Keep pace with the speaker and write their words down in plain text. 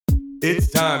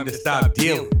It's time to stop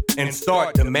dealing and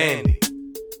start demanding.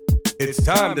 It's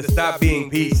time to stop being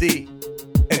PC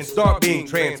and start being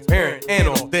transparent and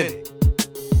authentic.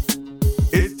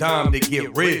 It's time to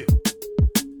get real.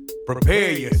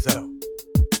 Prepare yourself.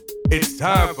 It's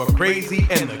time for Crazy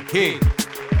and the King.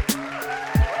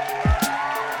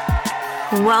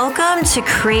 Welcome to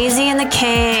Crazy and the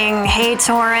King. Hey,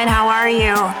 Torin, how are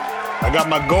you? I got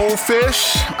my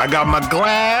goldfish. I got my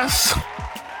glass.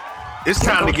 It's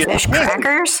time to get fish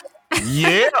crackers.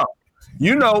 Yeah,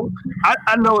 you know,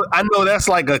 I know that's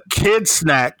like a kid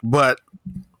snack, but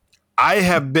I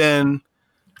have been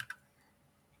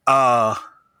on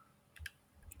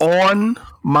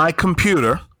my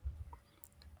computer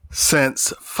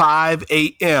since 5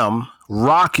 a.m.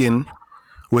 rocking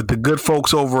with the good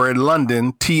folks over in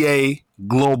London, TA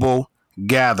Global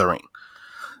Gathering.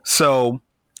 So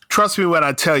trust me when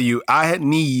I tell you, I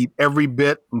need every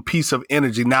bit and piece of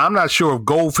energy. Now, I'm not sure if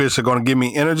goldfish are going to give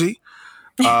me energy,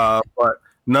 but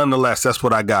nonetheless, that's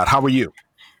what I got. How are you?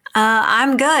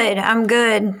 I'm good.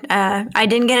 I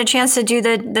didn't get a chance to do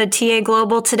the TA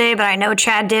Global today, but I know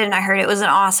Chad did, and I heard it was an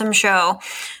awesome show.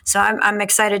 So I'm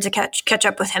excited to catch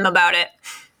up with him about it.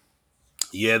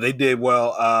 Yeah, they did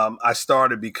well. I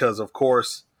started because, of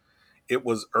course, it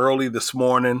was early this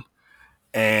morning.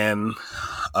 And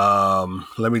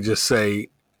let me just say,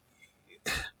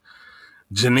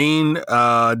 Janine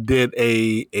did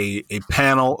a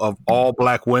panel of all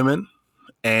Black women.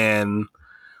 And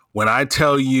when I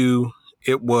tell you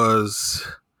it was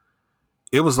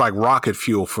like rocket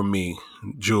fuel for me,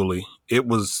 Julie. It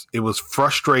was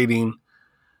frustrating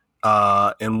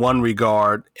in one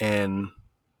regard, and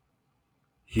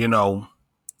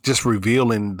just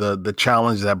revealing the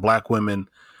challenge that Black women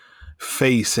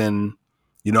face. And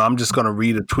I'm just going to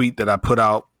read a tweet that I put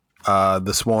out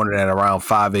this morning at around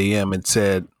 5 a.m. It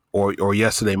said, or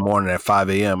yesterday morning at 5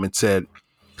 a.m. It said,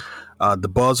 the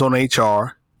buzz on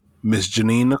HR, Miss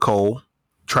Janine Nicole,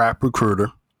 Trap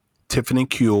Recruiter, Tiffany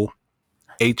Kuehl,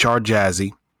 HR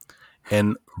Jazzy,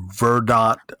 and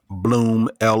Verdant Bloom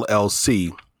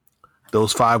LLC.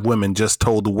 Those 5 women just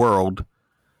told the world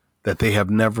that they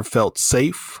have never felt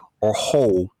safe or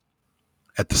whole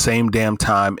at the same damn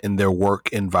time in their work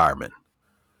environment,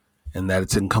 and that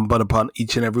it's incumbent upon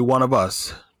each and every one of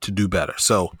us to do better.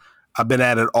 So I've been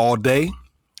at it all day.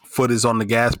 Foot is on the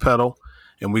gas pedal,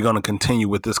 and we're going to continue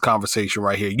with this conversation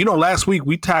right here. Last week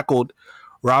we tackled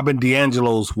Robin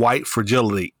DiAngelo's white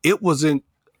fragility. It wasn't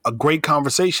a great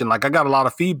conversation. Like, I got a lot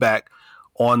of feedback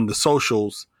on the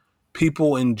socials.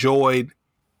 People enjoyed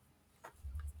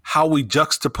how we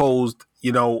juxtaposed,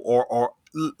 or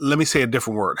let me say a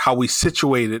different word, how we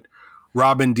situated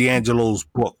Robin DiAngelo's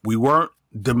book. We weren't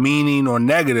demeaning or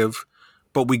negative,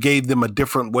 but we gave them a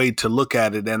different way to look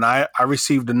at it. And I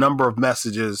received a number of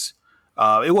messages.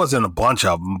 It wasn't a bunch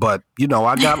of them, but,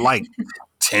 I got like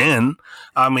 10.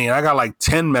 I got like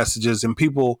 10 messages, and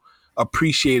people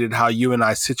appreciated how you and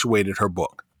I situated her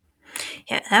book.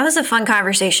 Yeah, that was a fun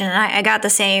conversation, and I got the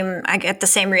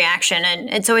same reaction. And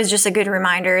it's always just a good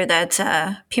reminder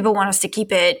that people want us to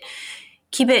keep it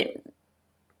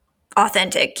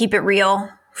authentic, keep it real.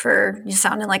 For you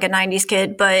sounding like a 90s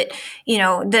kid, but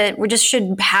that we just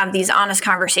should have these honest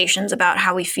conversations about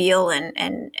how we feel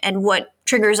and what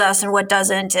triggers us and what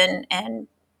doesn't, and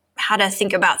how to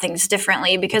think about things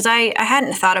differently. Because I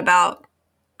hadn't thought about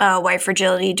white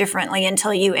fragility differently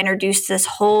until you introduced this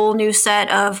whole new set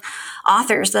of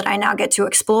authors that I now get to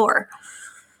explore.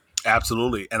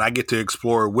 Absolutely. And I get to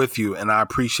explore it with you, and I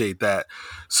appreciate that.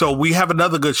 So we have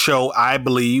another good show, I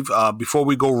believe, before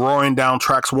we go roaring down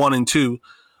tracks 1 and 2,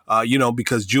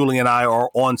 because Julie and I are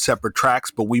on separate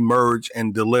tracks, but we merge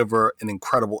and deliver an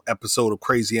incredible episode of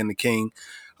Crazy and the King.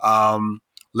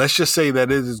 Let's just say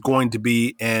that it is going to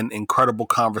be an incredible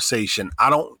conversation. I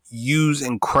don't use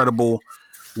incredible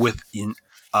with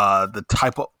the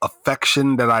type of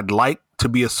affection that I'd like to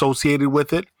be associated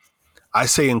with it. I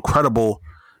say incredible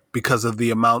because of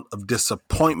the amount of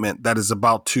disappointment that is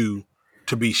about to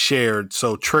be shared.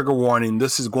 So trigger warning,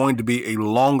 this is going to be a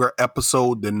longer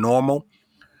episode than normal.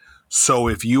 So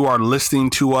if you are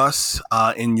listening to us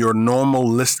in your normal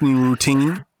listening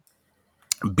routine,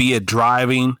 be it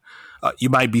driving, you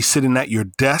might be sitting at your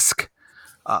desk.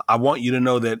 I want you to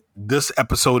know that this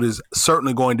episode is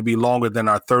certainly going to be longer than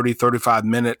our 35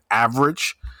 minute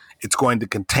average. It's going to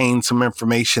contain some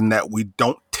information that we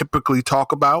don't typically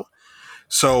talk about.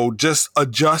 So just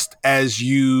adjust as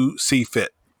you see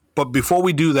fit. But before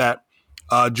we do that,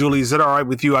 Julie, is it all right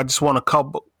with you? I just want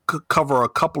to cover a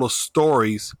couple of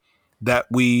stories that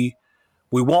we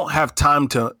won't have time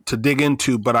to dig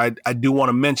into, but I do want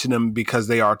to mention them because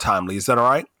they are timely. Is that all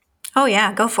right? Oh,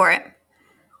 yeah, go for it.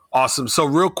 Awesome. So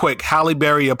real quick, Halle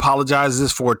Berry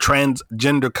apologizes for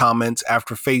transgender comments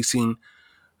after facing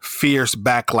fierce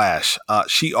backlash.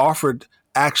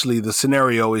 The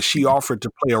scenario is she offered to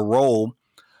play a role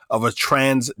of a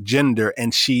transgender,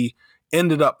 and she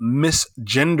ended up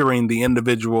misgendering the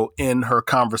individual in her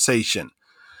conversation.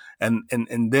 And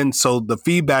then so the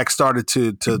feedback started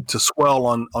to swell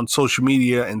on social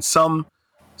media, and some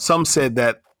said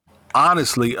that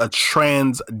honestly a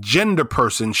transgender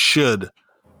person should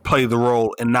play the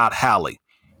role and not Halle.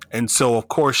 And so of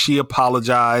course she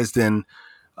apologized, and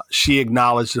she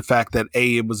acknowledged the fact that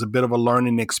it was a bit of a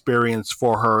learning experience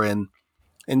for her, and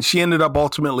she ended up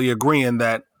ultimately agreeing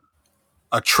that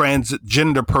a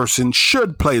transgender person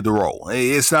should play the role.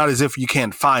 It's not as if you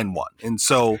can't find one. And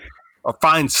so, or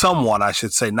find someone, I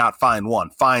should say, not find one,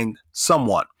 find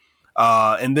someone.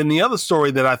 And then the other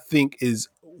story that I think is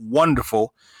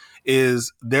wonderful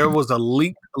is there was a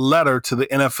leaked letter to the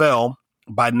NFL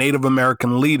by Native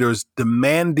American leaders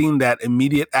demanding that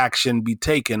immediate action be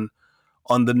taken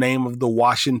on the name of the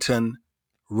Washington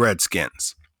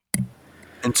Redskins.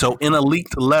 And so in a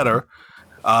leaked letter,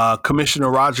 Commissioner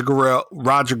Roger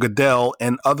Goodell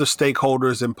and other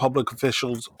stakeholders and public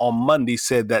officials on Monday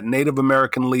said that Native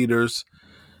American leaders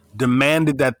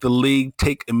demanded that the league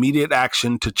take immediate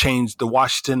action to change the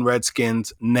Washington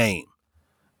Redskins name.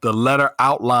 The letter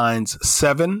outlines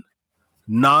 7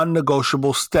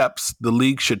 non-negotiable steps the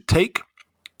league should take,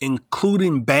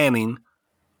 including banning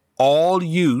all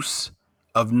use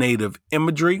of Native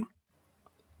imagery,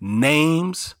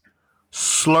 names,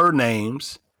 slur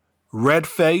names, red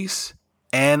face,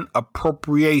 and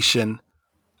appropriation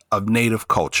of Native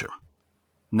culture.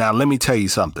 Now, let me tell you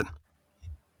something.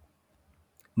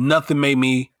 Nothing made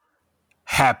me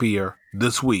happier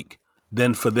this week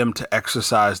than for them to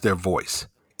exercise their voice.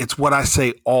 It's what I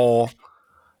say all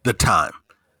the time.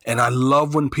 And I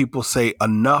love when people say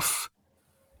enough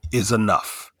is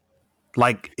enough.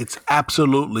 Like it's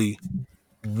absolutely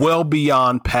well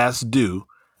beyond past due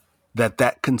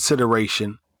that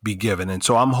consideration be given. And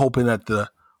so I'm hoping that the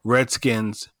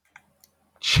Redskins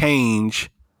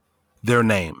change their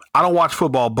name. I don't watch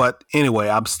football, but anyway,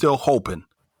 I'm still hoping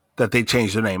that they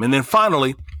change their name. And then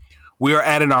finally, we are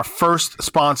adding our first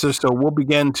sponsor, so we'll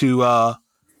begin to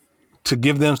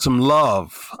give them some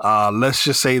love. Let's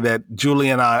just say that Julie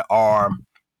and I are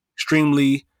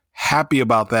extremely happy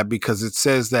about that because it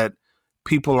says that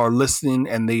people are listening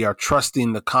and they are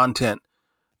trusting the content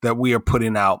that we are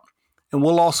putting out. And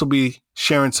we'll also be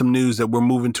sharing some news that we're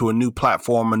moving to a new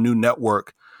platform, a new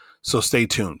network. So stay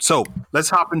tuned. So let's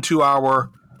hop into our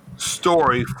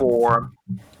story for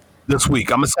this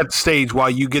week. I'm going to set the stage while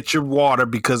you get your water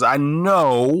because I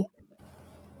know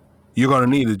you're going to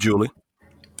need it, Julie.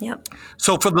 Yep.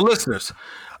 So for the listeners,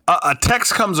 a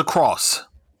text comes across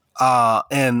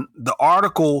and the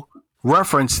article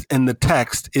referenced in the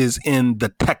text is in the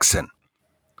Texan.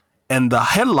 And the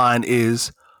headline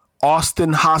is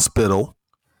Austin Hospital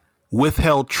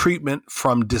withheld treatment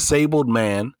from disabled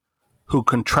man who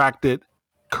contracted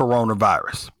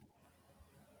coronavirus.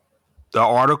 The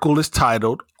article is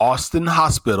titled Austin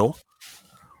Hospital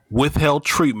withheld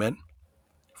treatment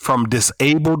from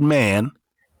disabled man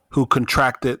who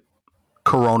contracted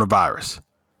coronavirus.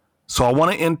 So I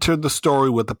want to enter the story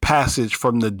with a passage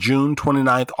from the June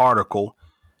 29th article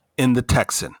in the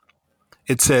Texan.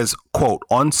 It says, quote,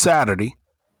 on Saturday,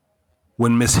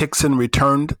 when Ms. Hickson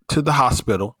returned to the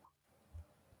hospital,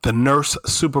 the nurse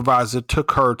supervisor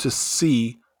took her to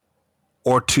see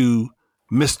or to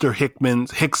Mr.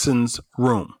 Hickson's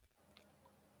room.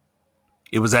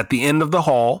 It was at the end of the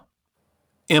hall,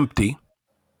 empty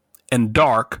and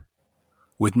dark,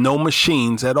 with no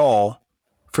machines at all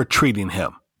for treating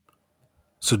him.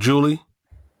 So, Julie,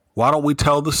 why don't we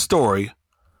tell the story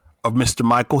of Mr.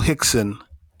 Michael Hickson,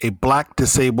 a Black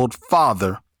disabled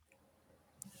father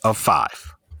of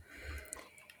 5?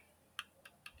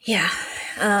 Yeah.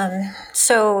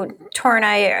 So Tor and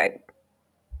I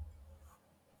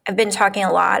have been talking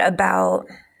a lot about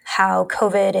how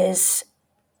COVID is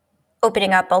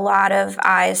opening up a lot of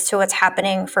eyes to what's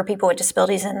happening for people with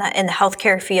disabilities in the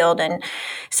healthcare field, and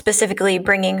specifically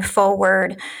bringing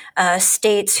forward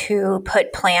states who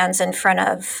put plans in front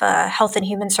of Health and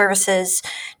Human Services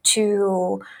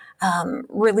to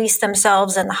release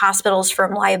themselves and the hospitals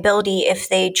from liability if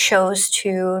they chose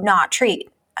to not treat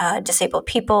disabled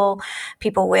people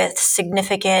with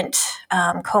significant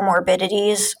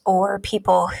comorbidities, or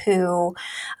people who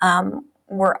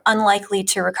were unlikely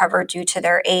to recover due to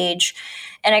their age.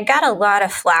 And I got a lot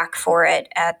of flack for it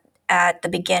at at the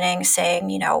beginning saying,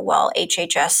 well,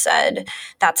 HHS said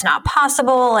that's not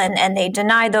possible, and they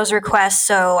denied those requests,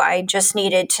 so I just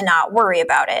needed to not worry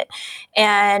about it.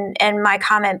 And my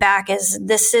comment back is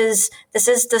this is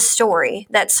the story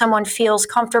that someone feels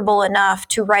comfortable enough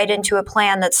to write into a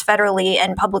plan that's federally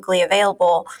and publicly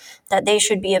available, that they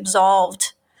should be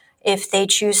absolved if they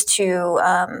choose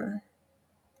to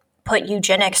put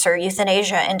eugenics or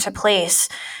euthanasia into place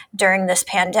during this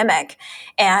pandemic.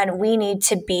 And we need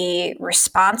to be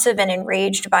responsive and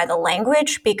enraged by the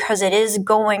language, because it is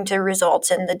going to result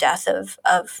in the death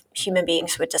of human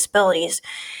beings with disabilities.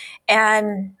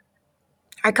 And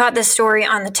I caught this story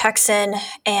on the Texan,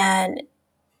 and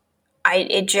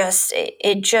it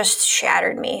just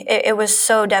shattered me. It was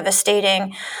so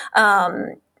devastating.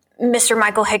 Mr.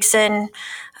 Michael Hickson,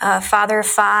 father of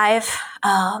 5,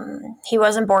 he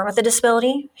wasn't born with a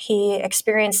disability. He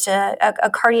experienced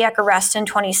a cardiac arrest in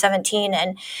 2017,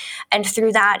 and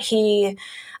through that he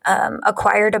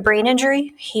acquired a brain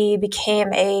injury. He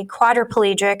became a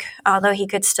quadriplegic, although he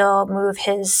could still move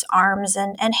his arms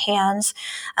and hands,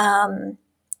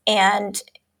 and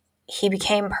he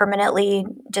became permanently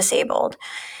disabled.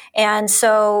 And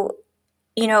so,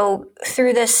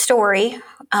 through this story,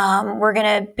 we're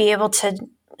going to be able to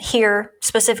hear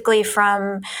specifically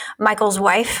from Michael's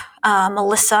wife,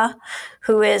 Melissa,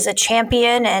 who is a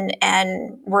champion,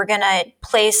 and we're going to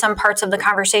play some parts of the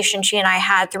conversation she and I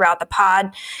had throughout the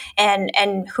pod,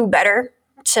 and who better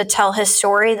to tell his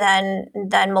story than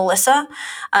Melissa.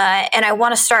 And I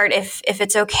want to start, if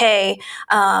it's okay,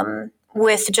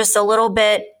 with just a little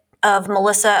bit of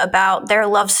Melissa about their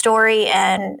love story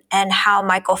and how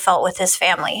Michael felt with his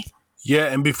family.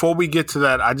 Yeah, and before we get to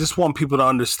that, I just want people to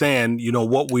understand,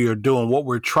 what we are doing. What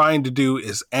we're trying to do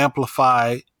is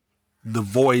amplify the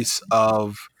voice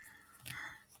of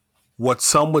what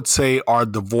some would say are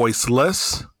the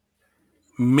voiceless.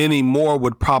 Many more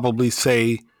would probably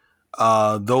say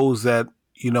those that,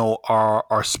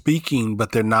 are speaking,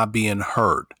 but they're not being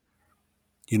heard.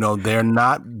 They're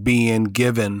not being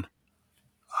given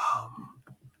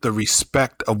the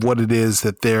respect of what it is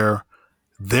that their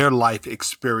life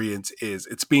experience is.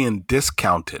 It's being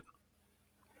discounted.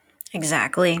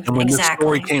 Exactly. And when this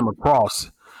story came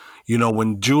across,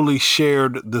 when Julie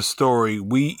shared the story,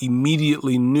 we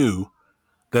immediately knew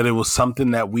that it was something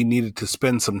that we needed to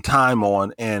spend some time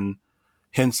on, and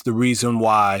hence the reason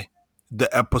why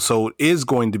the episode is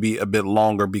going to be a bit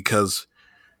longer, because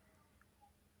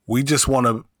we just want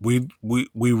to, we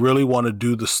really want to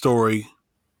do the story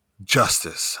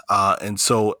justice. And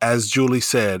so, as Julie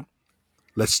said,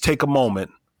 let's take a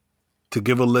moment to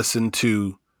give a listen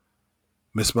to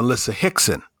Miss Melissa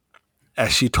Hickson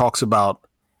as she talks about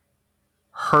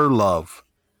her love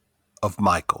of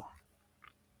Michael.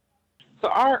 So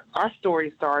our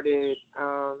story started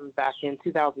back in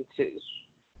 2002.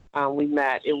 We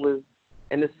met. It was,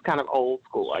 and this is kind of old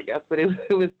school, I guess, but it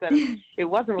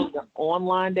wasn't really an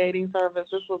online dating service.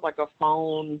 This was like a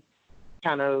phone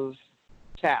kind of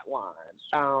chat line.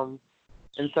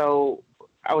 And so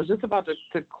I was just about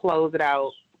to close it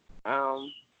out,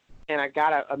 and I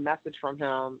got a message from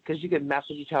him, because you could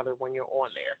message each other when you're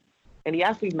on there. And he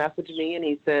actually messaged me, and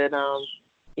he said,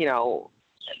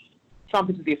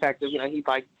 something to the effect of, he'd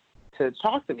like to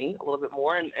talk to me a little bit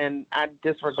more, and I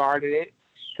disregarded it,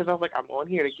 because I was like, I'm on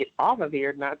here to get off of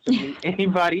here, not to meet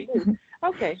anybody.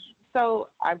 Okay, so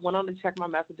I went on to check my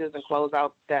messages and close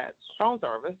out that phone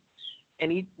service,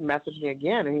 and he messaged me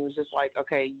again, and he was just like,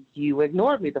 okay, you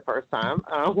ignored me the first time.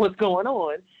 What's going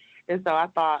on? And so I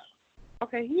thought,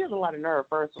 okay, he has a lot of nerve,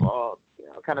 first of all,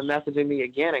 kind of messaging me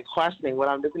again and questioning what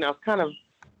I'm doing. I was kind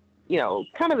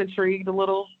of intrigued a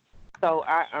little. So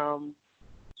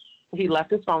he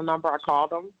left his phone number. I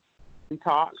called him. We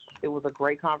talked. It was a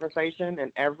great conversation,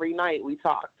 and every night we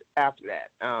talked after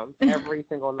that, every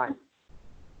single night.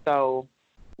 So,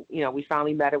 we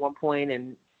finally met at one point,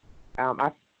 and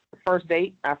first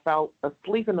date, I fell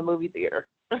asleep in the movie theater.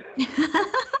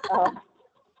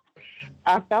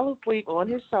 I fell asleep on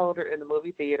his shoulder in the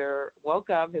movie theater, woke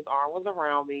up, his arm was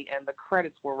around me, and the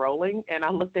credits were rolling, and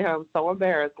I looked at him so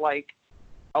embarrassed, like,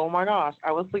 oh my gosh,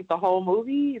 I was asleep the whole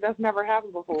movie? That's never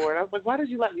happened before. And I was like, why did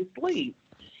you let me sleep?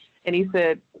 And he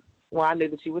said, well, I knew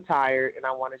that you were tired, and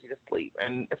I wanted you to sleep.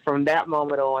 And from that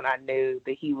moment on, I knew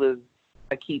that he was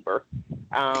a keeper.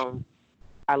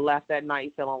 I left that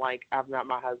night feeling like I've met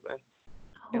my husband.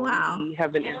 And wow. We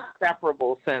have been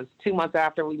inseparable since. 2 months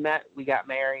after we met, we got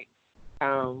married.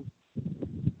 And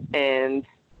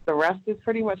the rest is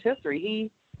pretty much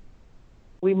history.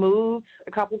 We moved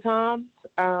a couple times,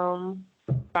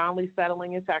 finally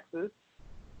settling in Texas.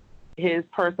 his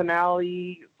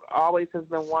personality always has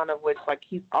been one of which, like,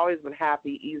 he's always been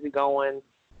happy, easygoing,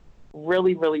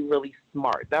 really, really, really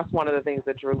smart. That's one of the things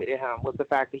that drew me to him, was the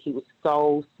fact that he was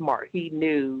so smart. He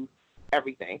knew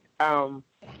everything.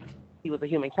 He was a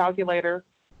human calculator,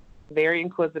 very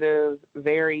inquisitive,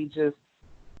 very just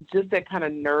that kind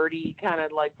of nerdy kind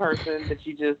of like person that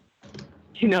you just,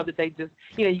 that they just,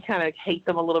 you kind of hate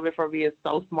them a little bit for being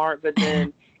so smart, but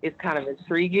then it's kind of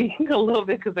intriguing a little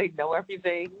bit because they know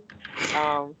everything.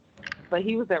 But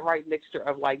he was that right mixture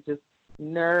of like just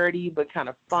nerdy but kind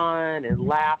of fun and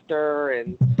laughter,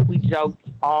 and we joked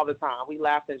all the time. We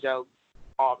laughed and joked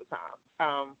all the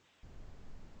time.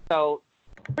 So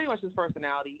pretty much his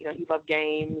personality, he loved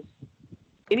games,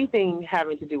 anything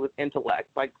having to do with intellect.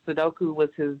 Like Sudoku was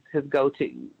his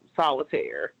go-to,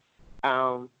 solitaire,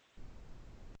 crossword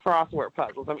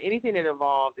puzzles. I mean, anything that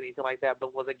involved anything like that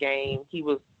but was a game, he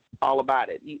was all about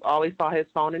it. You always saw his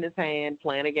phone in his hand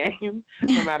playing a game,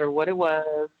 no matter what it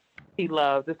was. He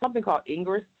loves. There's something called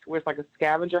Ingress, where it's like a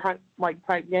scavenger hunt like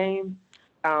type game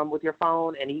with your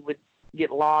phone, and he would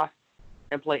get lost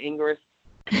and play Ingress.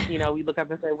 We look up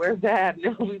and say, "Where's Dad?"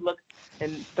 And we look,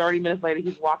 and 30 minutes later,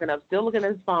 he's walking up, still looking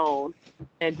at his phone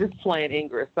and just playing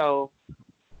Ingress. So,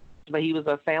 but he was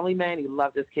a family man. He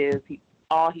loved his kids.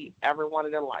 All he ever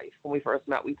wanted in life. When we first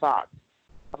met, we talked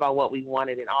about what we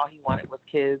wanted, and all he wanted was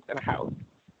kids and a house.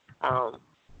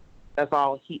 That's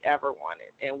all he ever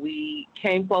wanted. And we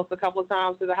came close a couple of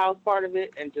times to the house part of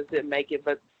it and just didn't make it,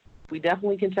 but we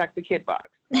definitely can check the kid box.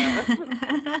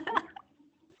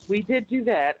 We did do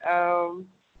that.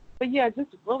 But yeah, just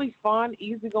really fun,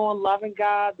 easygoing, loving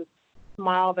God, the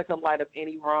smile that can light up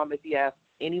any room. If you ask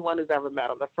anyone who's ever met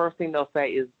him, the first thing they'll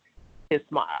say is his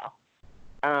smile.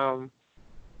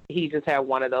 He just had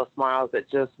one of those smiles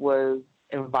that just was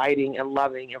inviting and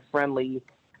loving and friendly,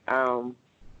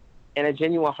 and a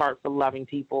genuine heart for loving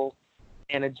people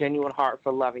and a genuine heart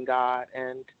for loving God.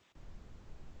 And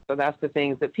so that's the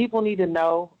things that people need to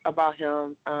know about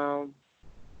him,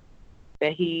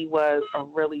 that he was a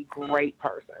really great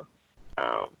person.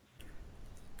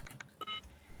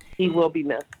 He will be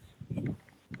missed.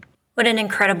 What an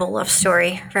incredible love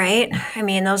story, right? I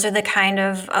mean, those are the kind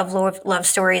of love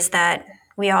stories that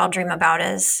we all dream about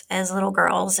as little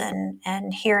girls,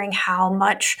 and hearing how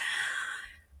much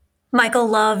Michael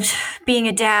loved being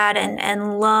a dad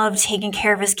and loved taking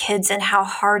care of his kids, and how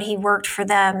hard he worked for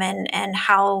them, and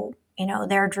how,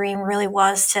 their dream really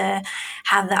was to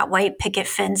have that white picket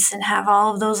fence and have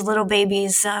all of those little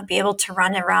babies be able to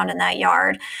run around in that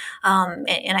yard.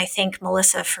 And I thank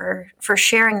Melissa for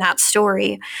sharing that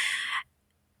story.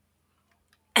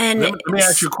 And let me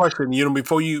ask you a question.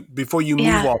 Before you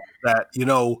move off that,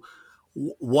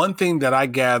 one thing that I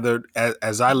gathered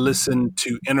as I listened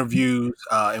to interviews,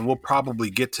 and we'll probably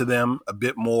get to them a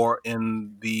bit more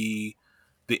in the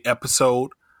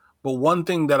episode, but one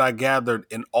thing that I gathered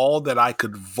in all that I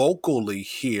could vocally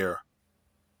hear,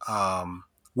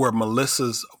 where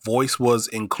Melissa's voice was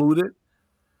included,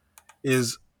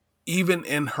 is even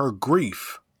in her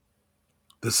grief,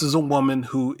 this is a woman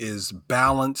who is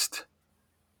balanced,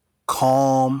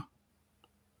 calm,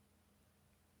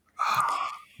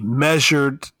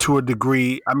 measured to a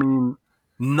degree. I mean,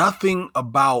 nothing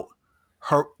about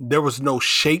her. There was no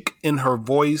shake in her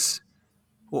voice.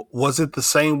 Was it the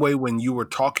same way when you were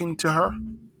talking to her?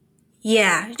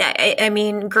 Yeah. I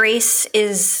mean, grace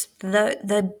is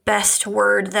the best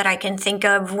word that I can think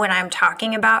of when I'm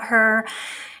talking about her.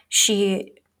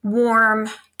 She warm,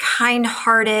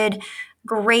 kind-hearted,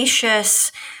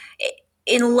 gracious,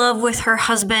 in love with her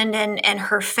husband and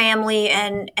her family,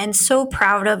 and so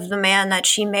proud of the man that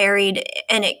she married,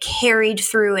 and it carried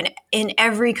through in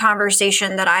every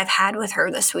conversation that I've had with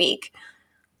her this week.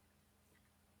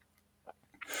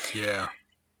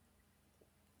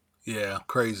 Yeah,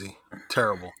 crazy,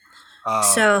 terrible.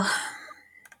 So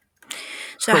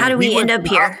how do we end up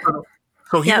here?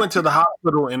 So he went to the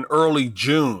hospital in early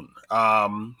June.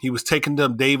 He was taken to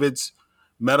David's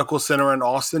Medical Center in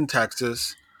Austin,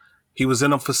 Texas. He was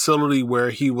in a facility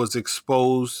where he was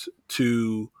exposed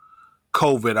to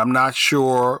COVID. I'm not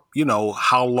sure,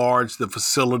 how large the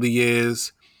facility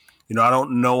is. I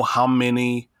don't know how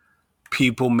many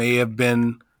people may have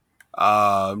been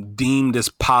deemed as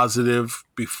positive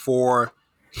before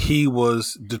he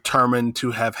was determined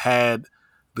to have had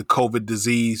the COVID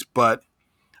disease. But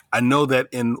I know that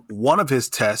in one of his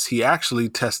tests, he actually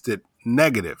tested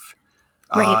negative.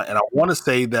 Right. And I want to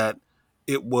say that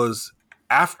it was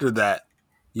after that,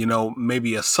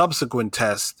 maybe a subsequent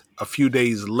test a few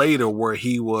days later where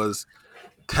he was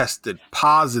tested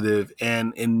positive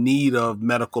and in need of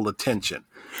medical attention.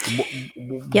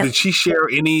 Yep. Did she share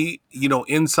any,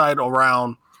 insight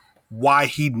around why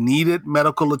he needed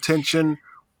medical attention?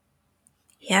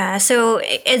 Yeah. So,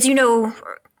 as you know,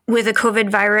 with the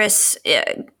COVID virus,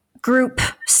 group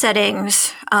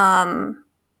settings,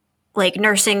 like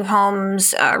nursing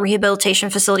homes, rehabilitation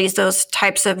facilities, those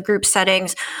types of group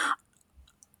settings,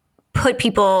 put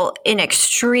people in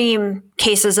extreme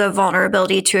cases of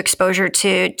vulnerability to exposure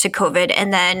to COVID.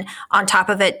 And then on top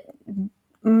of it,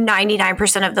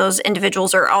 99% of those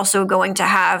individuals are also going to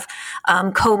have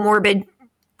comorbid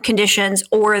conditions,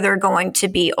 or they're going to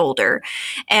be older.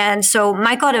 And so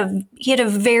Michael had a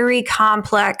very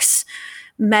complex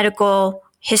medical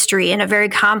history and a very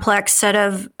complex set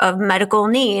of medical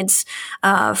needs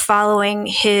following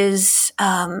his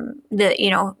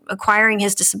acquiring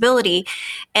his disability.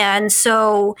 And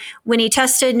so when he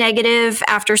tested negative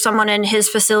after someone in his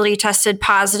facility tested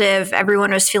positive,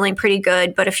 everyone was feeling pretty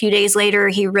good. But a few days later,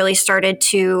 he really started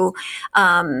to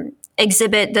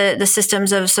exhibit the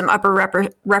systems of some upper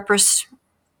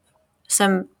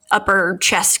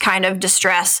chest kind of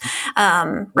distress,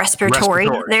 respiratory.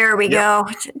 There we go.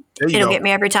 It'll get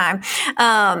me every time.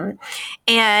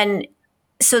 And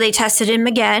so they tested him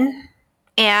again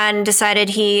and decided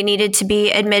he needed to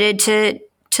be admitted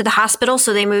to the hospital.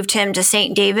 So they moved him to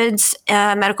St. David's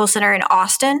Medical Center in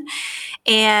Austin.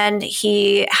 And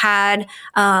he had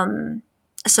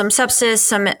some sepsis,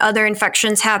 some other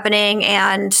infections happening,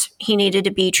 and he needed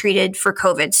to be treated for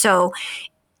COVID. So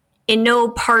in no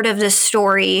part of this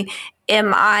story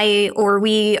am I or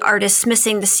we are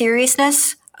dismissing the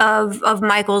seriousness of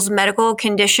Michael's medical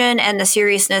condition and the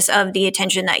seriousness of the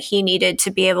attention that he needed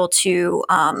to be able to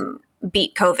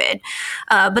beat COVID.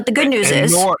 But the good news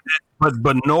is...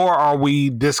 Nor are we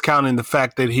discounting the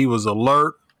fact that he was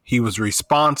alert, he was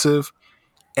responsive,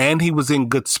 and he was in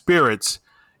good spirits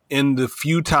in the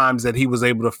few times that he was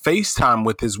able to FaceTime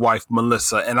with his wife,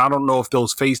 Melissa. And I don't know if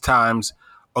those FaceTimes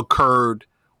occurred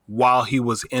while he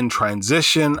was in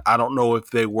transition. I don't know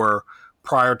if they were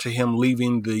prior to him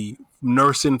leaving the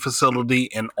nursing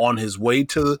facility and on his way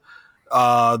to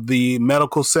the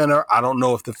medical center. I don't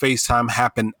know if the FaceTime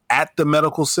happened at the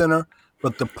medical center.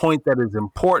 But the point that is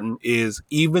important is,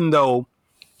 even though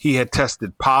he had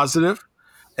tested positive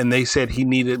and they said he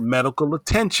needed medical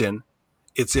attention,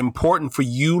 it's important for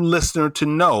you, listener, to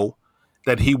know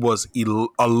that he was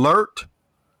alert,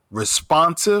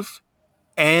 responsive,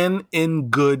 and in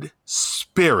good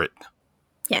spirit.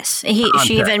 Yes.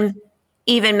 She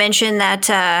even mentioned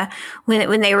that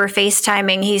when they were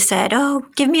FaceTiming, he said, "Oh,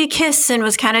 give me a kiss," and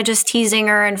was kind of just teasing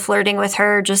her and flirting with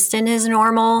her just in his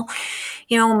normal,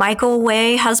 Michael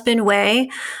way, husband way.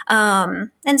 And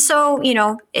so,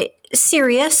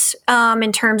 serious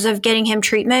in terms of getting him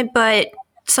treatment, but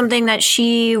something that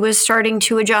she was starting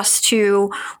to adjust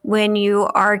to when you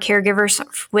are a caregiver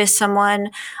with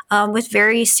someone with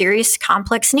very serious,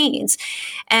 complex needs.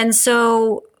 And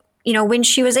so, when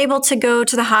she was able to go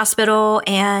to the hospital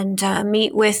and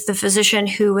meet with the physician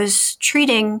who was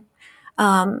treating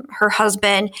her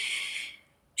husband,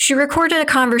 she recorded a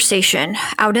conversation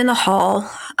out in the hall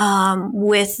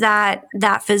with that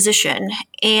physician.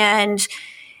 And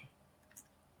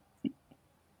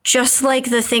just like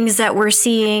the things that we're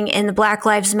seeing in the Black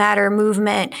Lives Matter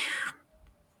movement,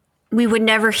 we would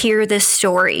never hear this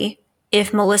story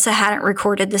if Melissa hadn't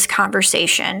recorded this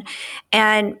conversation.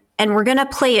 And we're going to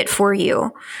play it for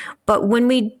you. But when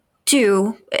we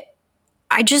do,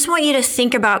 I just want you to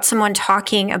think about someone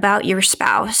talking about your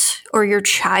spouse or your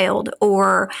child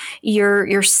or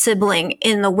your sibling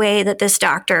in the way that this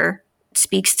doctor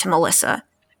speaks to Melissa.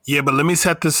 Yeah, but let me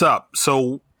set this up.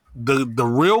 So the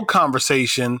real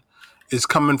conversation is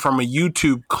coming from a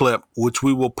YouTube clip, which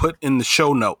we will put in the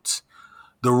show notes.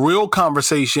 The real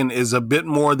conversation is a bit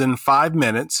more than 5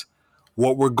 minutes.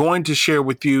 What we're going to share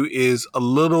with you is a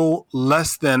little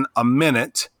less than a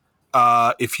minute,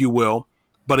 if you will.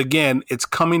 But again, it's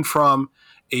coming from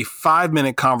a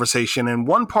 5-minute conversation. And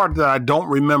one part that I don't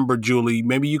remember, Julie,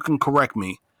 maybe you can correct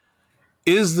me.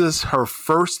 Is this her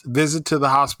first visit to the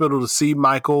hospital to see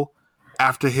Michael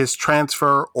after his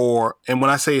transfer? And when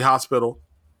I say hospital,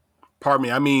 pardon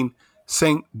me, I mean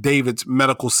St. David's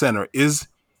Medical Center. Is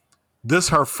this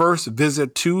her first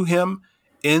visit to him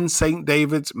in St.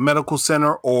 David's Medical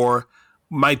Center, or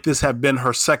might this have been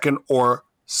her second or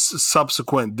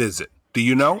subsequent visit? Do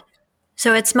you know?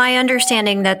 So it's my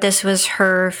understanding that this was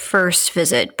her first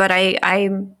visit, but I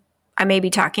may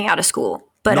be talking out of school,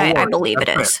 but I believe it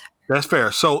is. That's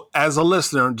fair. So as a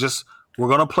listener, we're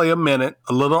going to play a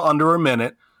little under a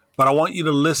minute, but we want you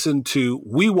to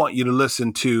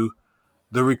listen to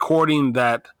the recording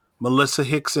that Melissa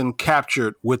Hickson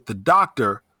captured with the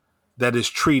doctor that is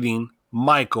treating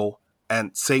Michael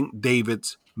at St.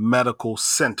 David's Medical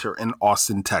Center in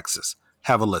Austin, Texas.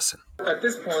 Have a listen. At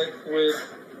this point,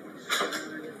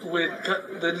 with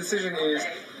the decision is,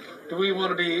 do we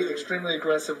want to be extremely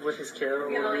aggressive with his care, or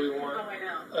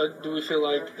do we feel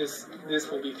like this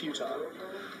will be futile?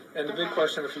 And the big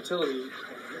question of futility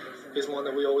is one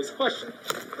that we always question.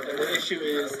 And the issue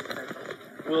is,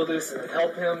 will this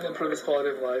help him improve his quality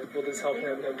of life? Will this help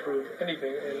him improve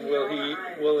anything? And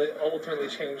will it ultimately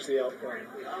change the outcome?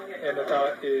 And the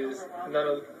thought is,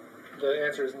 the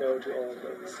answer is no to all of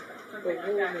those. But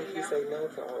what would make you say no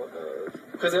to all of those?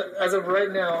 Because as of right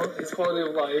now, his quality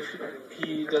of life,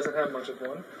 he doesn't have much of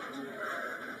one.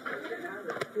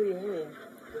 What do you mean?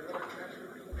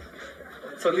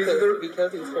 So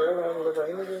because he's paralyzed with liver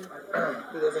imaging,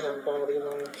 he doesn't have quality of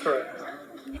life. Correct.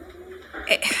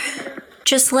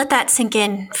 Just let that sink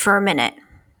in for a minute,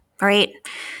 right?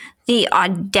 The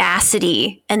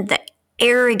audacity and the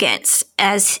arrogance,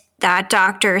 as that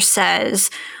doctor says,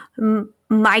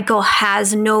 Michael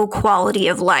has no quality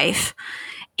of life,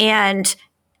 and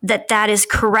that is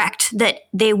correct, that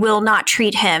they will not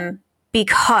treat him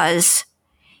because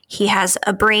he has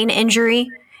a brain injury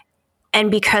and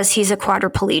because he's a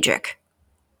quadriplegic.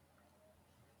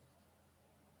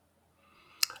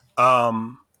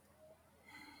 I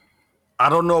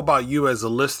don't know about you as a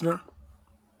listener,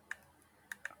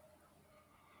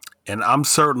 and I'm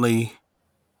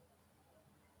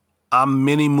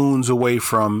many moons away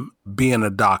from being a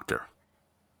doctor.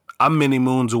 I'm many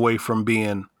moons away from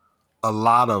being a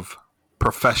lot of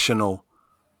professional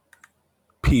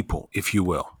people, if you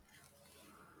will.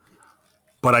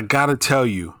 But I gotta tell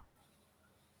you,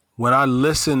 when I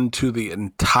listened to the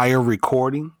entire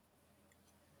recording,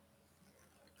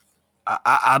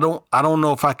 I don't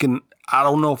know if I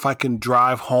can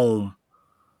drive home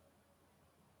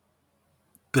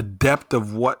the depth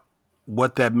of what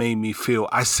that made me feel.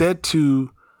 I said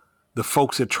to the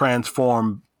folks at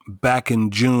Transform back in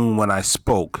June when I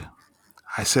spoke,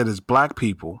 I said, as black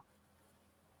people,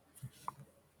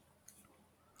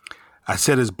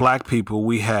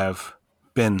 we have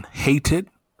been hated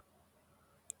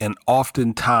and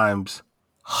oftentimes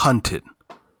hunted.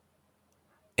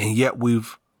 And yet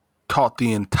we've taught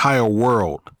the entire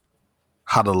world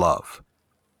how to love.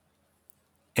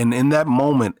 And in that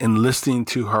moment, in listening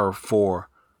to her for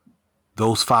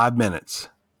those 5 minutes,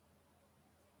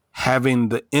 having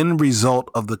the end result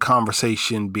of the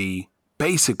conversation be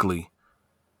basically,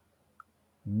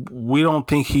 we don't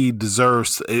think he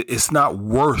deserves, it's not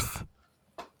worth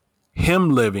him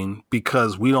living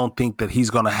because we don't think that he's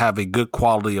going to have a good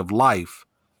quality of life.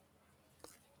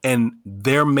 And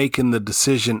they're making the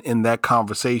decision in that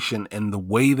conversation, and the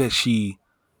way that she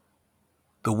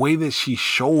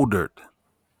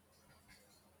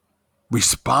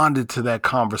responded to that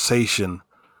conversation,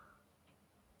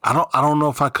 I don't know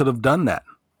if I could have done that.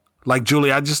 Like,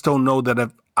 Julie, I just don't know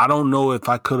that I don't know if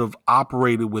I could have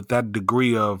operated with that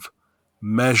degree of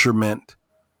measurement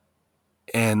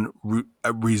and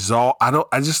resolve.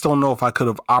 I just don't know if I could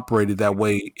have operated that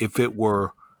way if it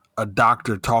were a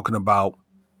doctor talking about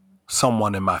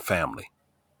someone in my family.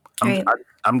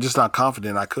 I'm just not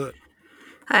confident I could.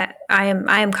 I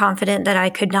am confident that I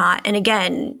could not. And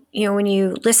again, when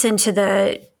you listen to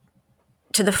the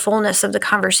fullness of the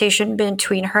conversation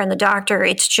between her and the doctor,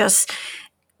 it's just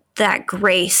that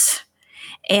grace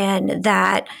and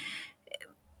that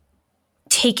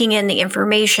taking in the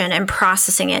information and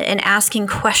processing it and asking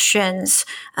questions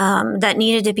that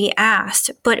needed to be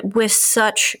asked, but with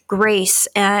such grace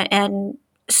and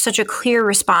such a clear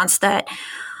response that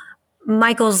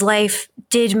Michael's life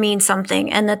did mean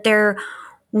something and that there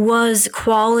was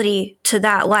quality to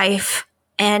that life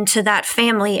and to that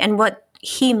family and what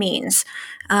he means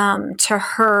to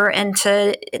her and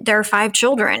to their 5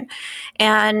 children.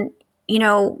 And,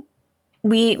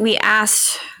 we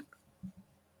asked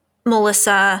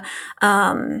Melissa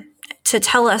to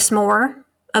tell us more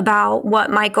about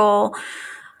what Michael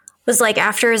was like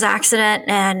after his accident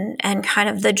and kind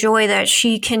of the joy that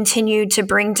she continued to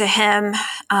bring to him.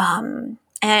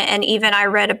 And even I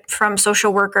read from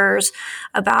social workers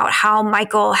about how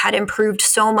Michael had improved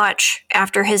so much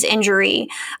after his injury,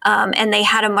 and they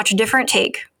had a much different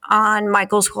take on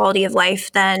Michael's quality of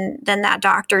life than that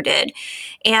doctor did.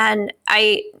 And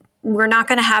we're not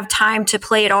going to have time to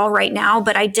play it all right now,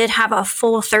 but I did have a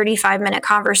full 35-minute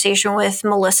conversation with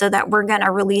Melissa that we're going to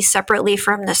release separately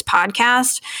from this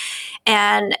podcast.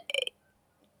 And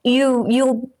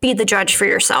you'll be the judge for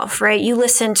yourself, right? You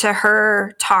listen to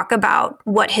her talk about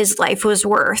what his life was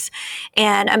worth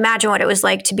and imagine what it was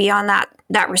like to be on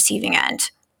that receiving end.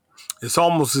 It's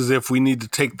almost as if we need to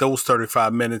take those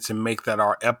 35 minutes and make that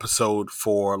our episode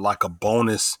for like a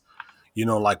bonus,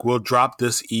 like we'll drop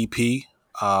this EP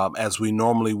as we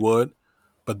normally would,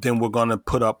 but then we're going to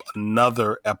put up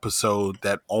another episode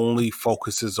that only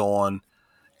focuses on,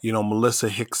 Melissa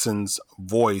Hickson's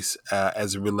voice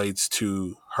as it relates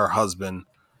to her husband,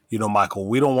 Michael.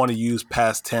 We don't want to use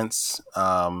past tense.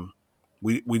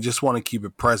 We just want to keep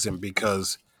it present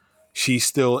because she's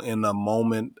still in a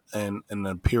moment and in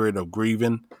a period of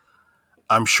grieving.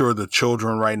 I'm sure the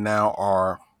children right now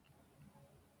are,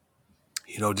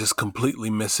 just completely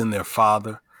missing their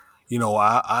father.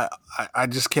 I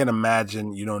just can't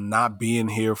imagine, not being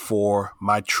here for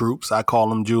my troops. I call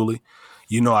them, Julie.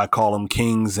 I call them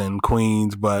kings and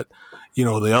queens, but,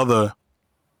 the other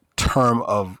term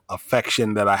of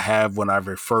affection that I have when I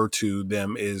refer to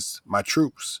them is my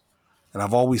troops. And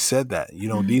I've always said that,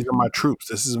 these are my troops.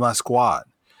 This is my squad.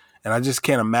 And I just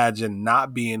can't imagine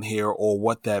not being here or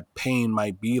what that pain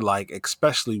might be like,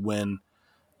 especially when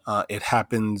it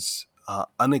happens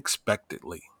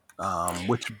unexpectedly,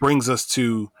 which brings us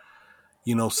to,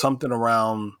 something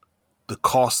around the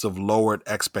cost of lowered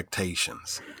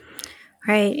expectations.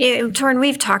 Right. Torrin,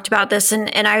 we've talked about this,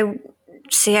 and I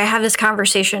have this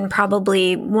conversation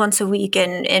probably once a week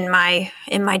in my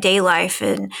day life.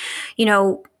 And,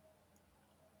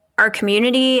 our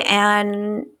community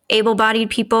and able-bodied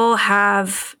people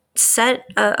have set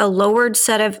a lowered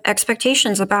set of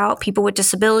expectations about people with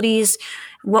disabilities,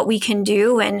 what we can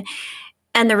do. And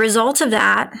the result of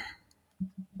that,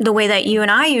 the way that you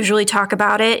and I usually talk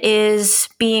about it, is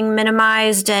being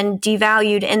minimized and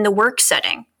devalued in the work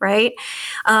setting, right?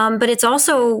 But it's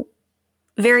also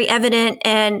very evident,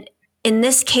 and in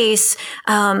this case,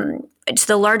 it's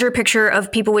the larger picture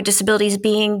of people with disabilities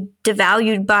being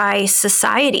devalued by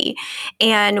society.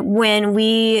 And when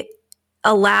we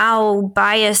allow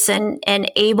bias and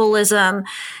ableism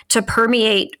to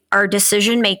permeate our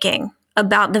decision making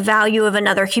about the value of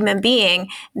another human being,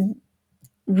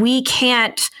 we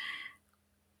can't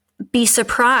be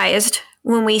surprised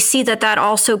when we see that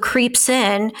also creeps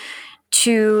in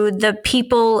to the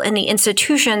people and the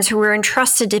institutions who are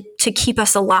entrusted to keep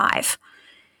us alive.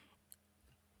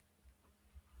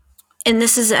 And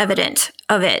this is evident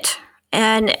of it.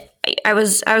 And I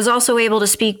was also able to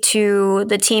speak to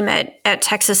the team at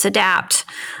Texas Adapt.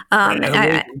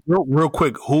 Real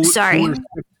quick, who is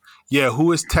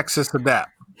Texas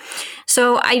Adapt?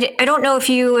 So I don't know if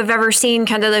you have ever seen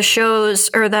kind of the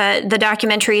shows or the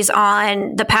documentaries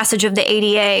on the passage of the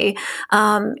ADA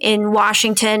in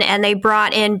Washington, and they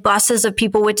brought in buses of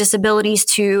people with disabilities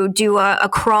to do a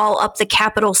crawl up the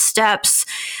Capitol steps.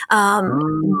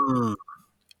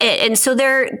 And so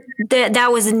that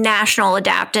was National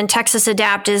Adapt, and Texas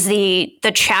Adapt is the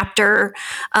chapter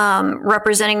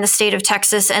representing the state of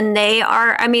Texas. And they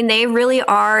really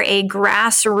are a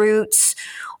grassroots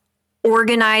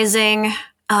organizing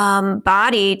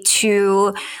body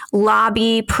to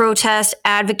lobby, protest,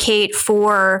 advocate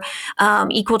for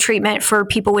equal treatment for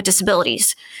people with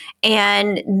disabilities.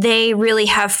 And they really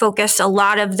have focused a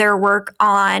lot of their work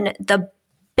on the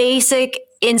basic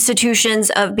institutions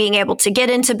of being able to get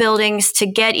into buildings, to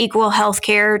get equal health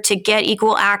care, to get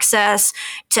equal access,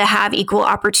 to have equal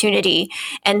opportunity.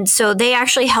 And so they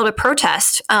actually held a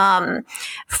protest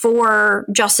for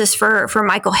justice for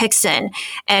Michael Hickson.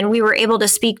 And we were able to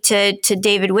speak to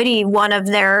David Whitty, one of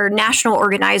their national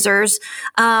organizers.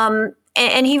 And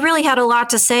he really had a lot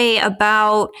to say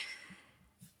about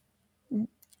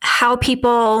how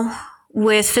people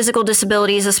with physical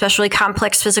disabilities, especially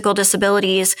complex physical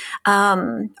disabilities,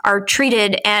 are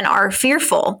treated and are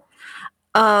fearful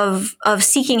of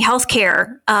seeking health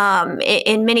care.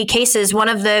 In many cases, one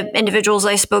of the individuals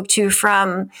I spoke to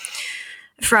from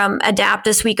Adapt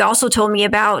this week also told me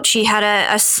about, she had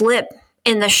a slip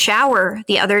in the shower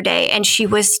the other day, and she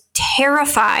was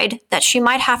terrified that she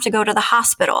might have to go to the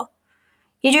hospital.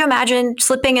 Could you imagine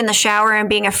slipping in the shower and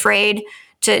being afraid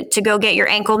to go get your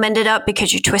ankle mended up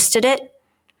because you twisted it?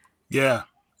 Yeah.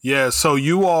 So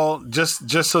you all, just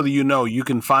so that you know, you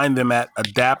can find them at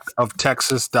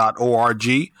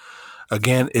adaptoftexas.org.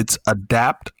 Again, it's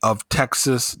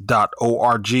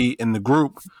adaptoftexas.org. In the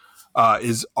group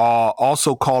is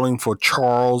also calling for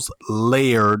Charles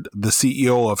Laird, the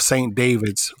CEO of St.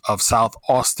 David's of South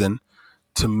Austin,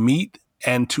 to meet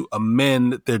and to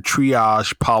amend their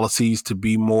triage policies to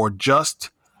be more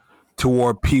just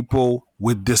toward people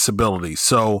with disabilities.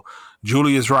 So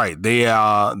Julie is right.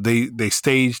 They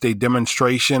staged a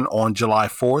demonstration on July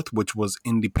 4th, which was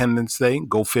Independence Day.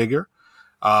 Go figure.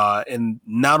 And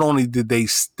not only did they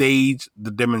stage the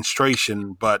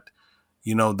demonstration, but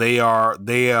they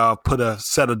put a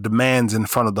set of demands in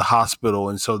front of the hospital,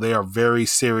 and so they are very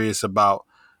serious about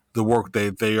the work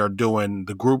they are doing.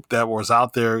 The group that was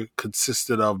out there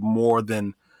consisted of more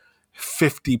than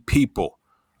 50 people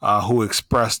who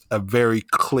expressed a very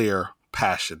clear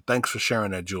passion. Thanks for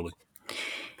sharing that, Julie.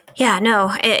 Yeah, no,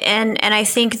 and I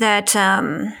think that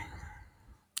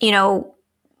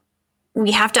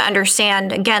we have to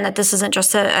understand again that this isn't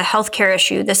just a healthcare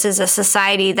issue. This is a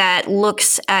society that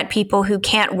looks at people who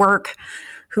can't work,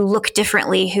 who look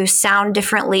differently, who sound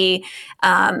differently,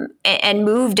 and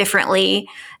move differently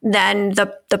than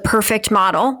the perfect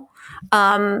model.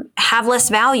 Have less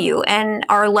value and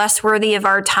are less worthy of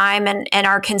our time and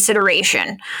our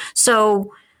consideration.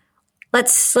 So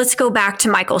let's go back to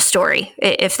Michael's story,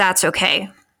 if that's okay.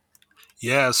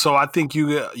 Yeah, so I think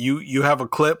you have a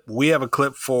clip. We have a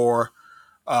clip from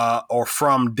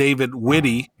David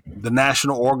Whitty, the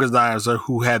national organizer,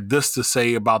 who had this to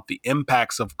say about the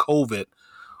impacts of COVID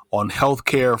on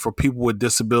healthcare for people with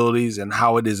disabilities and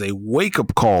how it is a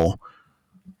wake-up call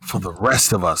for the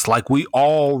rest of us. Like, we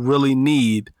all really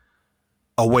need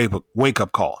a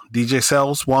wake-up call. DJ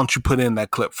Sells, why don't you put in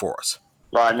that clip for us?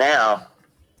 Right now,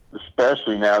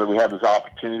 especially now that we have this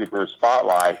opportunity for a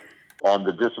spotlight on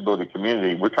the disability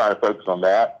community, we're trying to focus on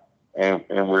that, and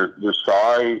we're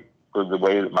sorry for the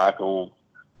way that Michael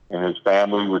and his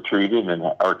family were treated and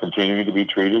are continuing to be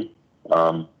treated.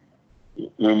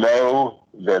 We know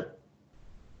that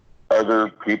other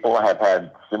people have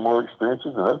had similar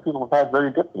experiences, and other people have had very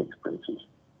different experiences.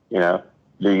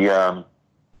 The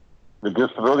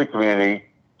disability community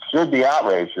should be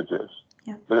outraged at this,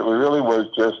 but it really was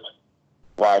just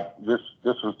like this.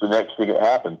 This was the next thing that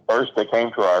happened. First, they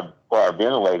came for our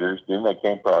ventilators, then they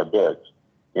came for our beds.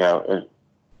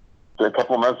 A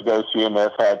couple of months ago,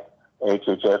 HHS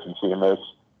and CMS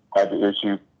had to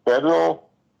issue federal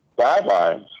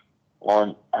guidelines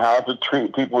on how to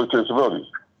treat people with disabilities.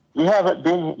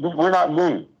 We're not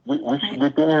new.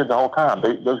 We've been here the whole time.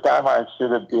 Those guidelines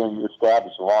should have been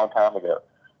established a long time ago.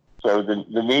 So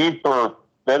the need for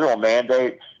federal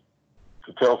mandates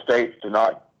to tell states to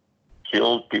not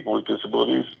kill people with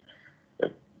disabilities,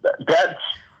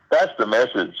 that's the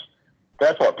message.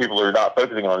 That's what people are not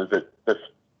focusing on, is that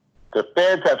the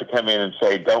feds have to come in and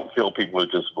say, don't kill people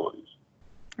with disabilities.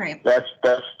 Right. That's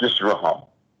just wrong,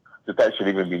 that should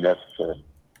even be necessary.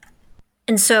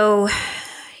 And so,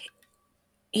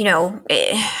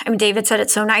 David said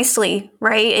it so nicely,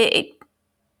 right?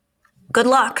 Good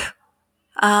luck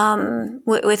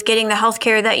with getting the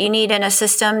healthcare that you need in a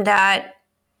system that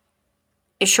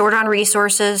is short on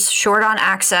resources, short on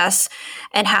access,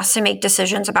 and has to make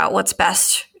decisions about what's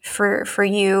best for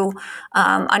you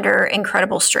under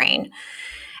incredible strain.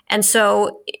 And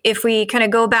so if we kind of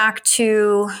go back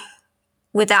to,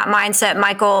 with that mindset,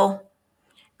 Michael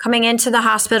coming into the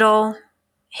hospital,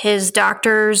 his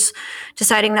doctors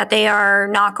deciding that they are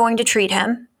not going to treat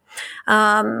him.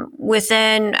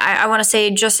 Within, I want to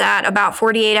say just at about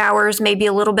 48 hours, maybe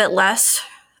a little bit less,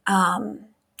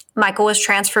 Michael was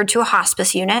transferred to a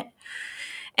hospice unit.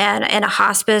 And in a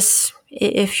hospice,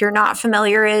 if you're not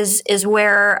familiar, is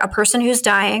where a person who's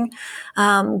dying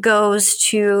goes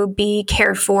to be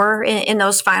cared for in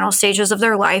those final stages of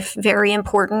their life. Very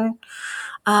important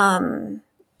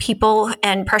people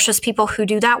and precious people who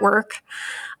do that work.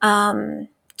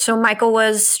 So Michael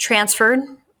was transferred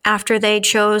after they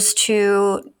chose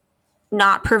to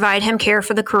not provide him care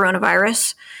for the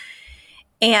coronavirus.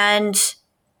 And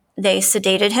they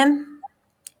sedated him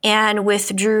and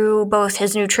withdrew both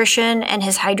his nutrition and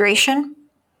his hydration.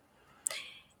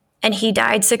 And he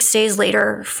died 6 days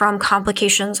later from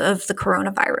complications of the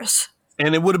coronavirus.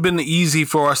 And it would have been easy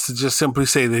for us to just simply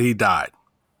say that he died.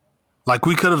 Like,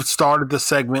 we could have started the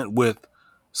segment with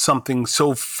something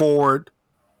so forward,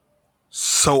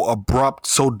 so abrupt,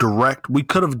 so direct. We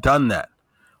could have done that.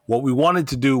 What we wanted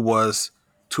to do was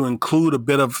to include a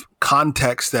bit of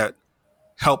context that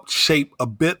helped shape a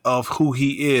bit of who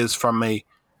he is from a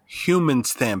human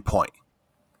standpoint.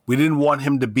 We didn't want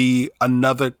him to be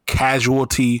another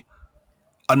casualty,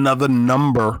 another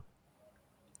number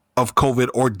of COVID,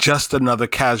 or just another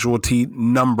casualty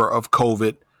number of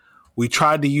COVID. We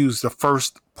tried to use the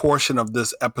first portion of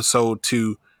this episode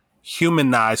to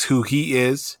humanize who he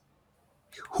is,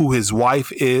 who his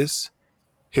wife is,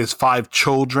 his 5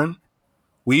 children.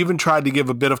 We even tried to give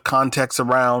a bit of context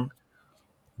around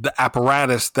the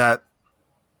apparatus that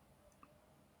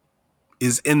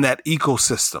is in that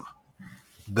ecosystem.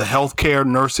 The healthcare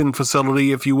nursing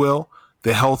facility, if you will,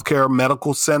 the healthcare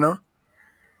medical center.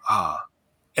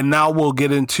 And now we'll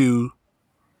get into,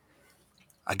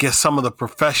 I guess, some of the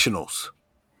professionals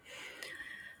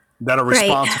that are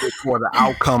responsible for the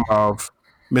outcome of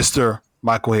Mr.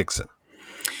 Michael Hickson.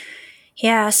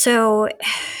 Yeah, so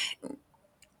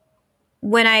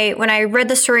when I read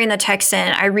the story in the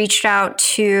Texan, I reached out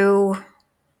to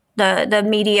the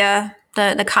media,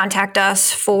 the contact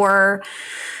us for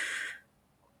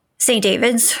St.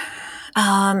 David's,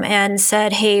 and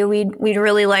said, hey, we'd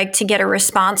really like to get a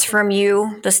response from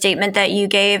you. The statement that you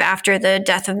gave after the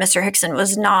death of Mr. Hickson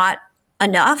was not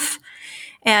enough.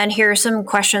 And here are some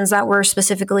questions that we're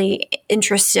specifically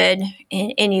interested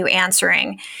in you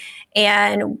answering.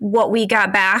 And what we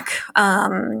got back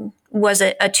was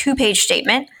a 2-page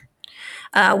statement,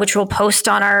 which we'll post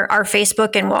on our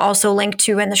Facebook, and we'll also link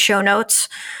to in the show notes,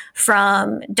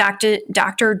 from Dr.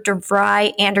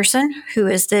 DeVry Anderson, who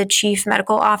is the chief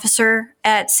medical officer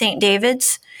at St.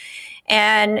 David's.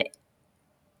 And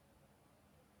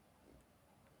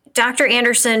Dr.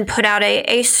 Anderson put out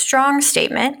a strong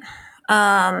statement.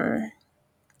 And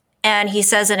he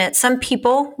says in it, some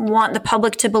people want the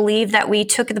public to believe that we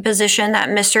took the position that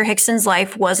Mr. Hickson's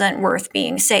life wasn't worth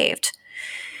being saved.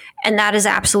 And that is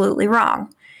absolutely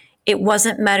wrong. It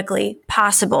wasn't medically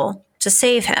possible to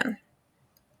save him.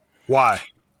 Why?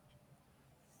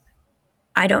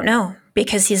 I don't know,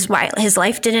 because his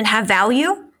life didn't have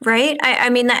value, right? I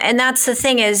mean, and that's the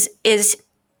thing is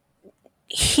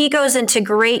he goes into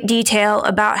great detail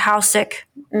about how sick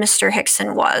Mr.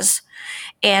 Hickson was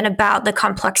and about the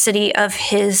complexity of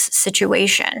his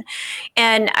situation.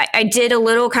 And I did a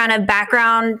little kind of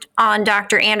background on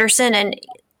Dr. Anderson, and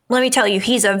let me tell you,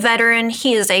 he's a veteran.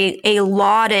 He is a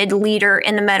lauded leader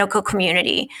in the medical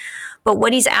community. But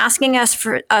what he's asking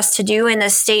us to do in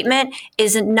this statement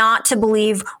is not to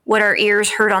believe what our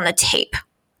ears heard on the tape.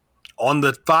 On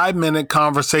the 5-minute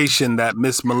conversation that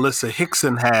Miss Melissa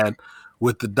Hickson had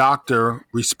with the doctor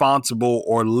responsible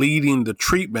or leading the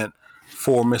treatment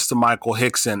for Mr. Michael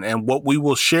Hickson. And what we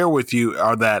will share with you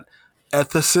are that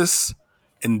ethicists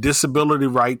and disability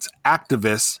rights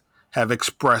activists have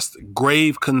expressed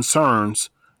grave concerns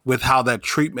with how that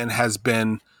treatment has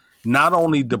been not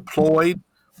only deployed,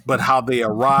 but how they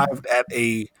arrived at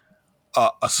a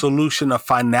solution of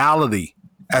finality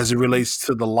as it relates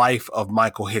to the life of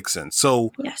Michael Hickson.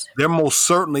 So yes, there most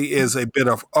certainly is a bit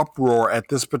of uproar at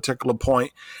this particular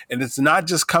point. And it's not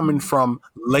just coming from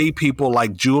lay people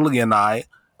like Julie and I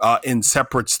in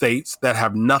separate states that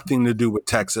have nothing to do with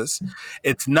Texas.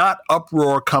 It's not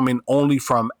uproar coming only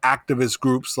from activist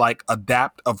groups like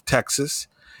ADAPT of Texas.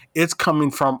 It's coming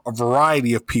from a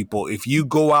variety of people. If you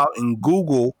go out and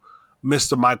Google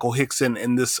Mr. Michael Hickson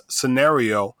in this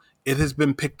scenario, it has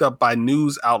been picked up by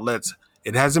news outlets.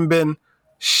 It hasn't been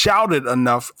shouted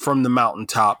enough from the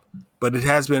mountaintop, but it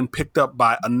has been picked up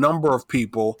by a number of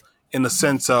people in the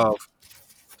sense of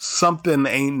something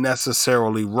ain't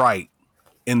necessarily right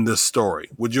in this story.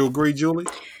 Would you agree, Julie?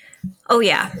 Oh,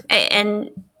 yeah.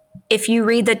 And if you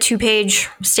read the 2-page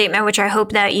statement, which I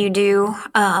hope that you do,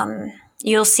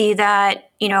 you'll see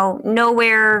that,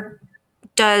 nowhere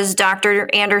does Dr.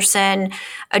 Anderson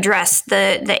address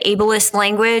the ableist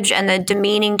language and the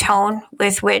demeaning tone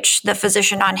with which the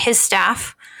physician on his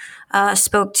staff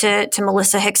spoke to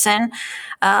Melissa Hickson.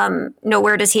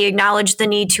 Nowhere does he acknowledge the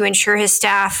need to ensure his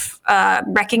staff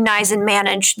recognize and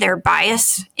manage their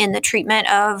bias in the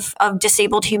treatment of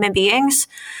disabled human beings.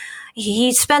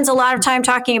 He spends a lot of time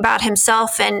talking about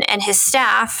himself and his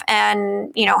staff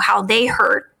and, how they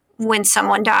hurt when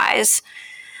someone dies.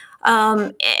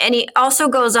 And he also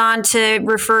goes on to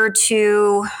refer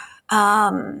to,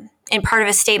 in part of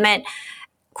his statement,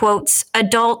 quotes,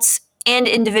 adults and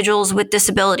individuals with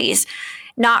disabilities,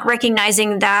 not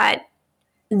recognizing that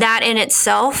in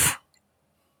itself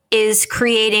is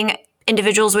creating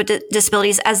individuals with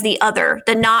disabilities as the other,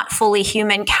 the not fully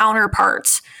human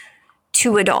counterparts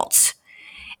to adults.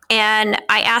 And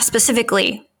I asked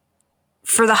specifically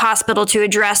for the hospital to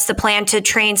address the plan to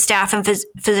train staff and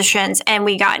physicians, and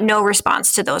we got no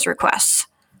response to those requests.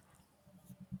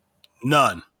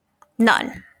 None.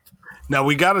 Now,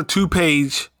 we got a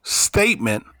 2-page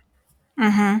statement,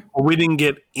 but we didn't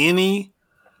get any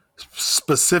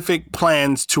specific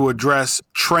plans to address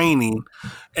training.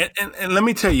 And let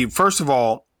me tell you, first of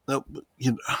all,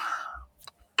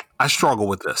 I struggle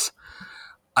with this.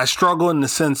 I struggle in the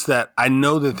sense that I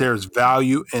know that there's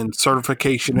value in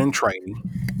certification and training.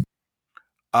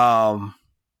 I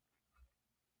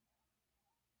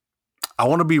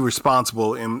want to be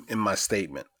responsible in my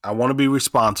statement. I want to be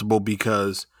responsible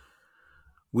because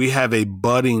we have a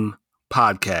budding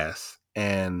podcast,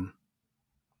 and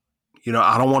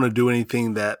I don't want to do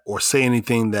anything that or say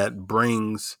anything that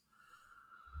brings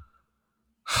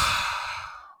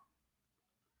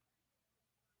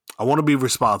I want to be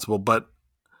responsible, but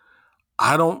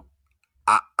I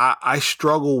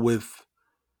struggle with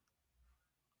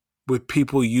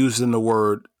people using the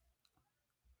word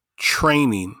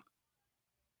training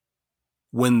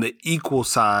when the equal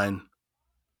sign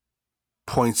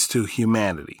points to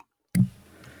humanity.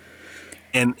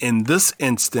 And in this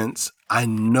instance, I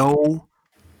know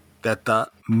that the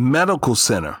medical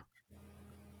center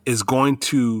is going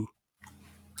to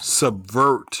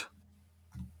subvert,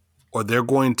 or they're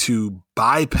going to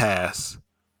bypass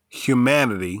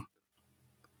humanity,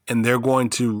 and they're going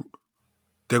to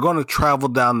travel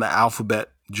down the alphabet,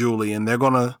 Julie, and they're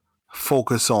going to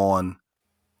focus on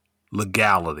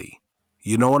legality.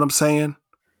 You know what I'm saying?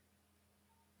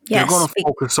 Yes. They're going to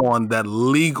focus on that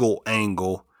legal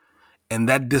angle, and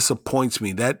that disappoints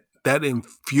me. That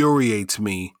infuriates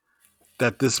me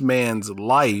that this man's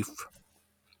life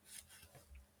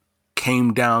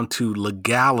came down to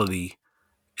legality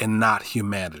and not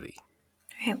humanity.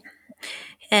 Right.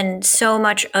 And so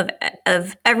much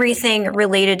of everything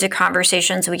related to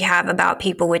conversations we have about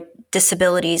people with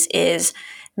disabilities is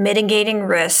mitigating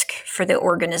risk for the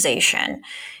organization.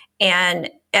 And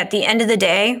at the end of the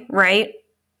day, right,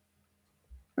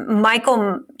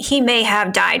 Michael, he may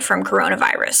have died from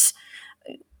coronavirus.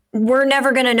 We're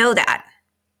never going to know that.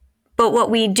 But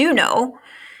what we do know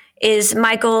is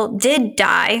Michael did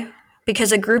die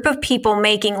because a group of people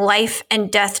making life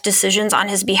and death decisions on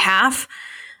his behalf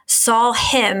saw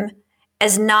him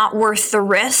as not worth the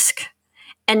risk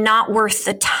and not worth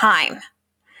the time.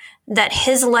 That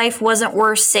his life wasn't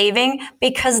worth saving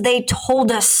because they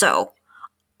told us so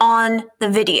on the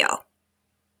video.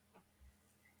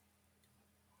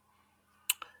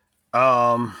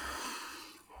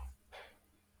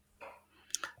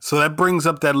 So that brings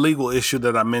up that legal issue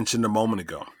that I mentioned a moment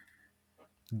ago.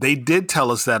 They did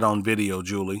tell us that on video,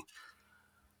 Julie.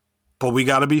 But we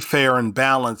got to be fair and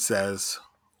balanced, as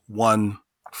one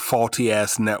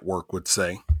faulty-ass network would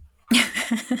say.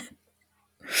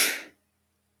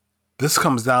 This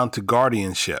comes down to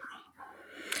guardianship.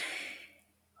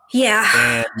 Yeah.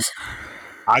 And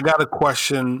I got a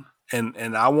question,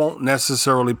 and I won't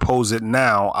necessarily pose it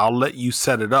now. I'll let you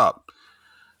set it up.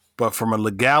 But from a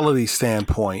legality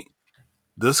standpoint,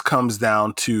 this comes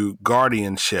down to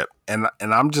guardianship. And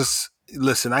I'm just,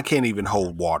 listen, I can't even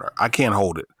hold water. I can't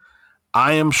hold it.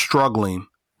 I am struggling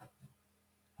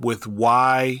with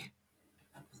why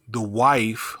the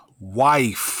wife,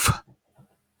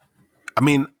 I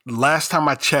mean, last time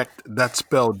I checked, that's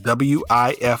spelled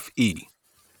W-I-F-E.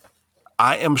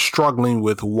 I am struggling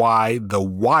with why the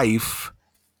wife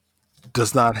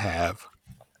does not have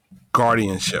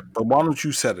guardianship. But why don't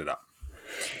you set it up?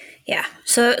 Yeah.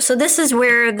 So this is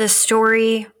where the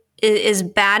story is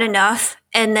bad enough,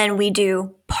 and then we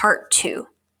do part 2,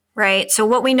 right? So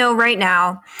what we know right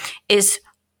now is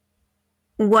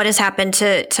what has happened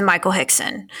to Michael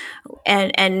Hickson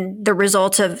and the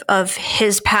result of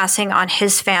his passing on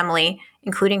his family,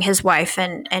 including his wife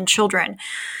and children.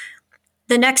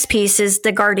 The next piece is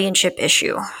the guardianship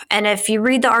issue. And if you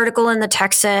read the article in the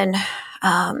Texan,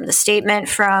 the statement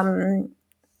from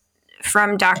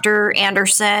Dr.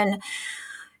 Anderson,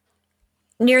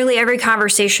 nearly every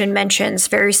conversation mentions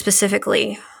very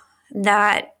specifically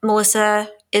that Melissa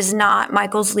is not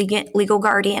Michael's legal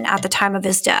guardian at the time of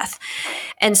his death.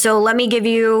 And so let me give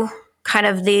you kind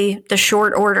of the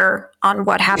short order on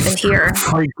what happened here.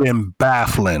 Freaking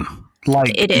baffling.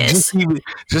 Like, it is.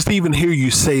 Just even hear you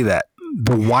say that.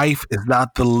 The wife is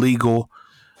not the legal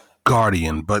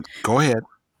guardian, but go ahead.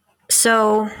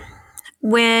 So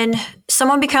when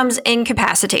someone becomes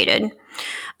incapacitated,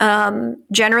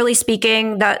 generally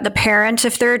speaking, the parent,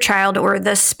 if they're a child, or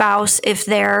the spouse, if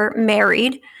they're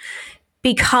married,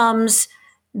 becomes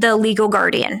the legal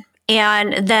guardian.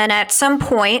 And then at some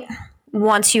point,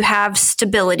 once you have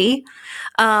stability,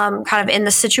 kind of in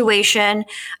the situation,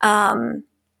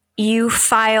 you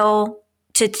file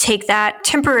to take that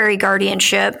temporary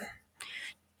guardianship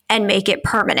and make it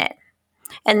permanent.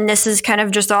 And this is kind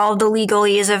of just all the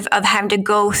legalese of having to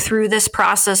go through this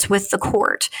process with the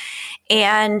court.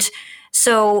 And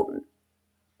so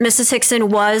Mrs. Hickson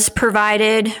was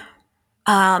provided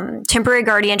temporary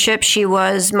guardianship. She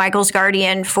was Michael's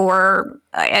guardian for,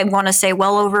 I want to say,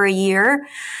 well over a year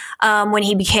when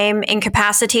he became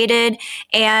incapacitated.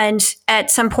 And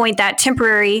at some point that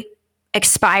temporary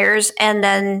expires and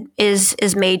then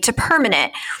is made to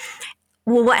permanent.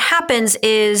 Well, what happens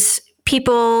is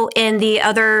people in the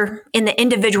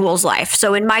individual's life,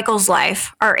 so in Michael's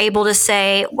life, are able to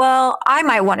say, well, I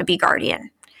might want to be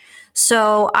guardian.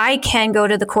 So I can go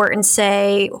to the court and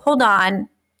say, hold on,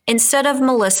 instead of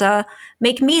Melissa,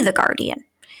 make me the guardian.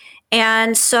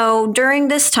 And so during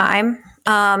this time,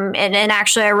 and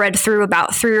actually I read through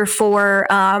about 3 or 4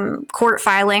 court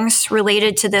filings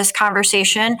related to this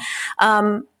conversation.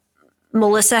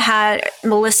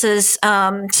 Melissa's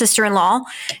sister-in-law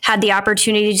had the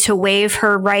opportunity to waive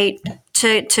her right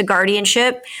to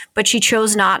guardianship, but she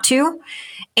chose not to.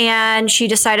 And she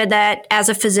decided that as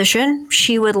a physician,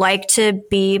 she would like to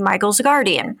be Michael's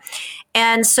guardian.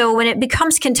 And so when it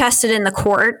becomes contested in the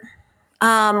court,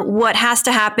 what has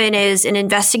to happen is an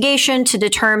investigation to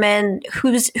determine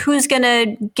who's going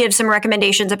to give some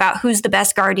recommendations about who's the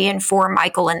best guardian for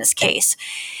Michael in this case.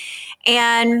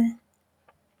 And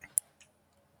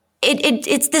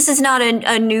this is not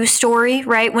a new story,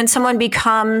 right? When someone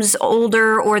becomes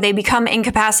older or they become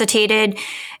incapacitated,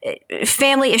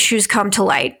 family issues come to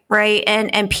light, right?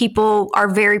 And people are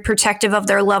very protective of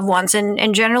their loved ones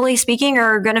and generally speaking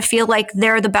are going to feel like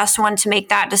they're the best one to make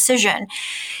that decision.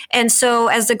 And so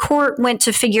as the court went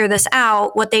to figure this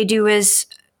out, what they do is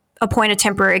appoint a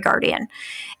temporary guardian.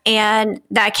 And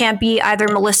that can't be either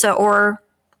Melissa or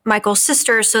Michael's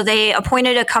sister, so they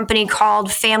appointed a company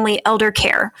called Family Elder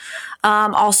Care,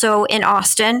 also in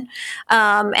Austin,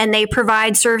 and they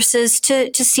provide services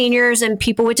to seniors and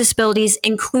people with disabilities,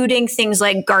 including things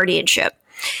like guardianship.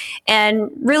 And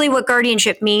really what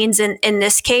guardianship means in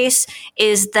this case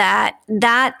is that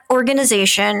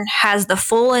organization has the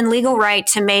full and legal right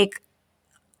to make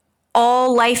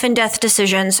all life and death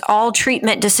decisions, all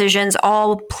treatment decisions,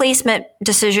 all placement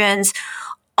decisions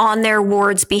on their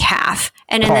ward's behalf.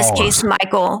 And in this case,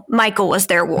 Michael was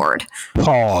their ward.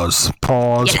 Pause.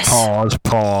 Yes.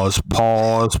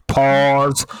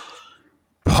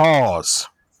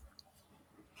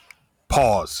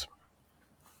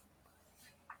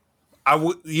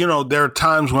 There are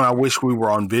times when I wish we were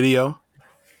on video.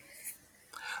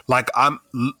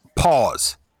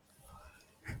 Pause.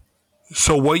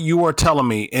 So what you are telling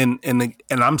me, and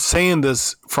I'm saying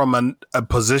this from a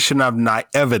position of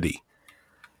naivety,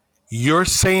 you're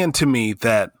saying to me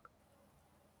that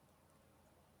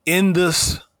in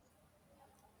this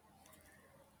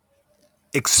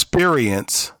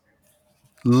experience,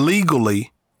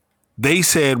 legally, they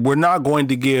said we're not going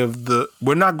to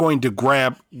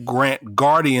grant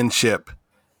guardianship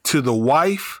to the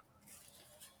wife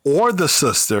or the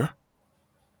sister.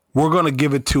 We're going to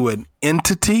give it to an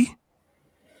entity.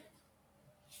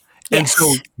 Yes. And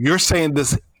so you're saying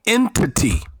this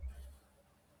entity.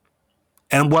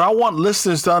 And what I want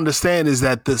listeners to understand is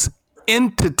that this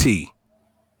entity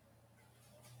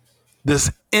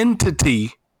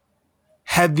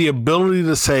had the ability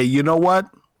to say, you know what?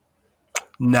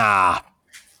 Nah,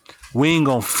 we ain't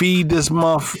going to feed this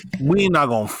month. We ain't not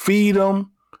going to feed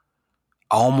them.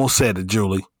 I almost said it,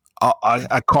 Julie.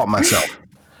 I caught myself.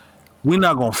 We're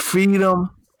not going to feed them.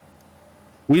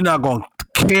 We're not going to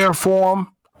care for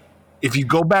them. If you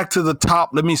go back to the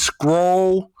top, let me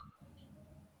scroll.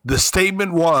 The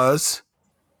statement was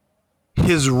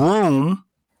his room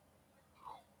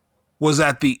was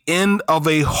at the end of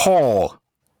a hall,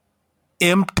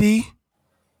 empty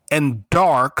and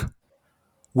dark,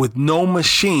 with no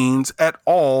machines at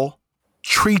all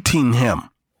treating him.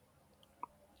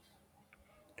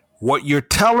 What you're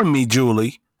telling me,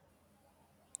 Julie,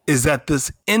 is that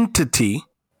this entity,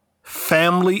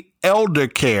 Family Elder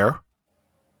Care,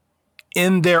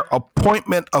 in their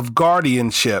appointment of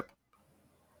guardianship,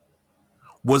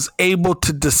 was able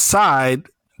to decide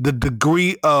the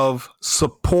degree of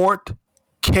support,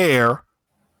 care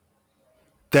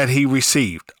that he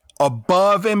received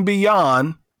above and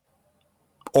beyond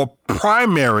or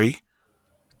primary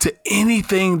to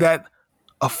anything that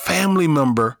a family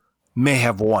member may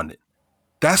have wanted.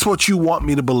 That's what you want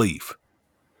me to believe.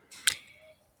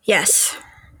 Yes.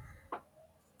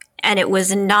 And it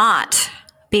was not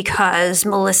because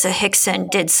Melissa Hickson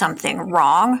did something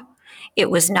wrong. It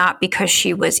was not because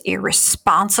she was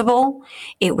irresponsible.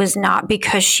 It was not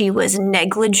because she was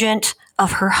negligent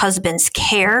of her husband's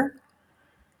care.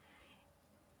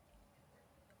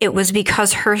 It was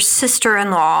because her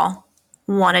sister-in-law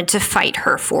wanted to fight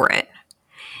her for it.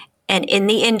 And in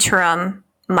the interim,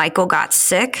 Michael got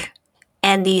sick,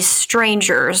 and these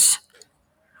strangers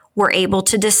were able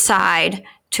to decide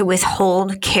to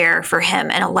withhold care for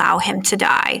him and allow him to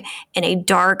die in a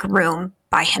dark room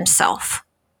by himself.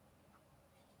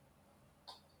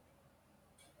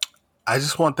 I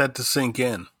just want that to sink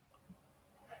in.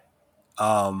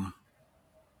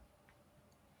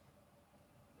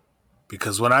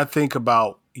 Because when I think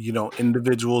about,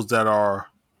 individuals that are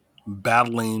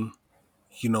battling,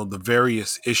 the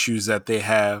various issues that they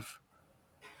have,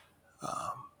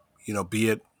 be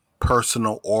it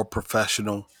personal or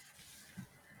professional,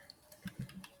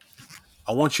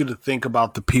 I want you to think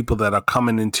about the people that are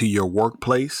coming into your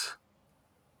workplace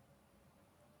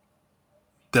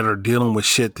that are dealing with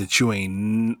shit that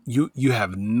you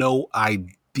have no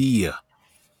idea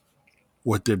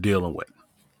what they're dealing with.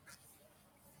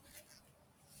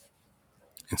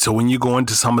 And so when you go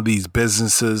into some of these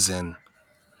businesses and,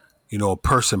 a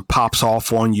person pops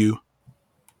off on you,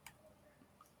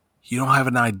 you don't have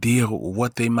an idea of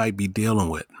what they might be dealing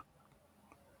with.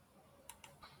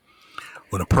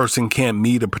 When a person can't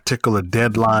meet a particular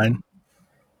deadline,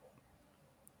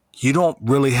 you don't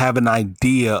really have an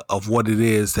idea of what it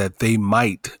is that they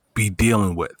might be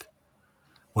dealing with.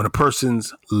 When a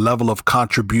person's level of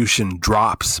contribution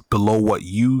drops below what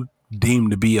you deem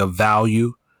to be of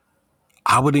value,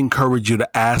 I would encourage you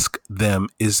to ask them,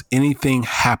 is anything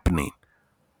happening?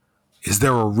 Is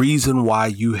there a reason why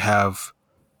you have,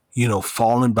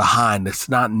 fallen behind? It's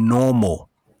not normal,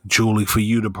 Julie, for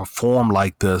you to perform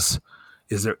like this.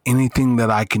 Is there anything that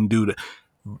I can do to,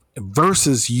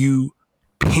 versus you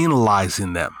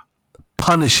penalizing them,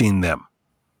 punishing them,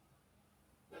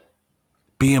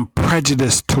 being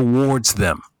prejudiced towards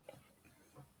them?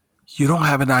 You don't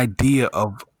have an idea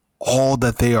of all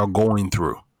that they are going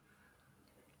through.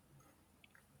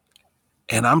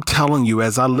 And I'm telling you,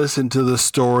 as I listen to the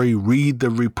story, read the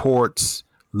reports,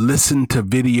 listen to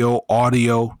video,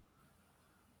 audio,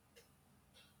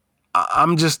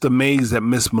 I'm just amazed that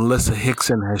Miss Melissa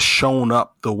Hickson has shown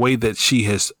up the way that she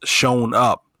has shown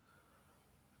up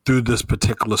through this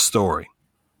particular story.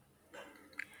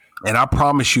 And I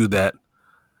promise you that,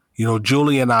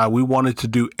 Julie and I, we wanted to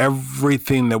do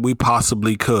everything that we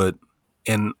possibly could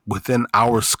and within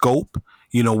our scope.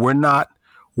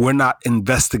 We're not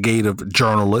investigative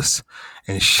journalists.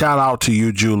 And shout out to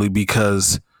you, Julie,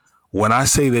 because when I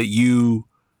say that you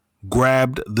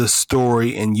grabbed the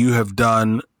story and you have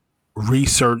done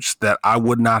research that I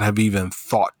would not have even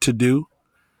thought to do,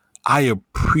 I've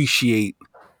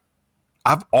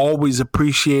always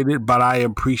appreciated, but I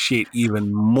appreciate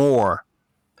even more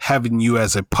having you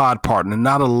as a pod partner,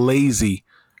 not a lazy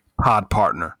pod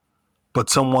partner, but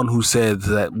someone who says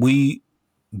that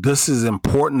this is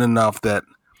important enough that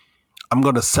I'm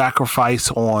going to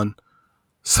sacrifice on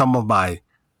some of my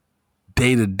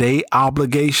day-to-day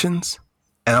obligations,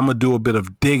 and I'm going to do a bit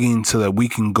of digging so that we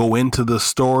can go into the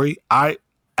story. I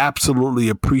absolutely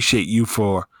appreciate you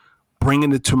for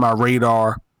bringing it to my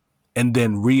radar and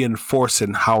then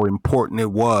reinforcing how important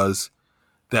it was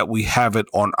that we have it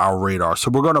on our radar. So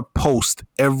we're going to post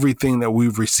everything that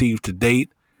we've received to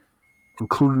date,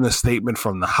 including a statement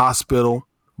from the hospital.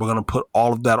 We're going to put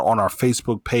all of that on our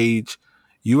Facebook page.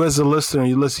 You as a listener,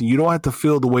 you don't have to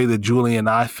feel the way that Julie and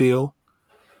I feel.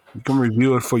 You can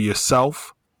review it for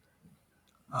yourself.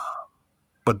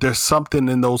 But there's something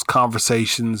in those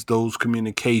conversations, those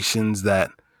communications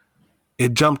that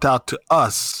it jumped out to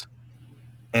us.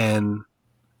 And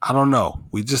I don't know.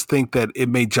 We just think that it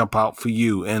may jump out for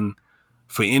you. And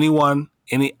for anyone,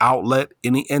 any outlet,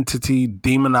 any entity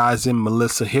demonizing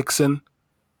Melissa Hickson,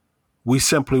 we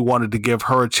simply wanted to give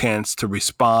her a chance to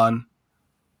respond,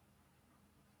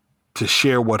 to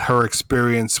share what her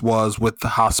experience was with the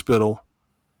hospital.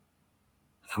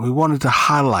 And we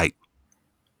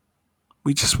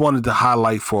just wanted to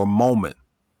highlight for a moment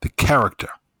the character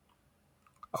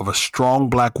of a strong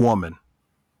Black woman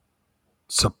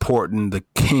supporting the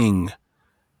king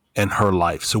in her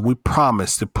life. So we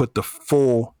promised to put the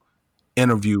full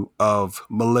interview of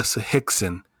Melissa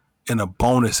Hickson in a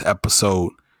bonus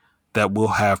episode that we'll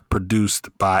have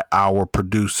produced by our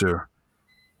producer,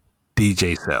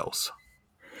 DJ Sales.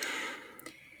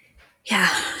 Yeah.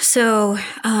 So,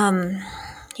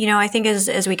 I think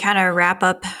as we kind of wrap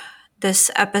up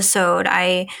this episode,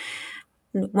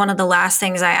 one of the last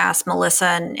things I asked Melissa,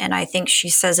 and I think she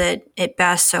says it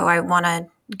best, so I want to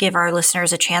give our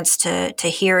listeners a chance to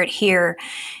hear it here,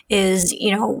 is,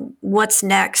 what's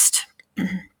next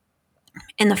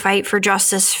in the fight for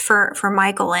justice for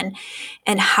Michael,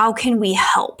 and how can we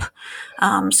help?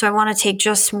 So I want to take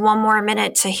just one more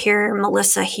minute to hear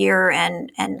Melissa here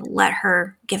and let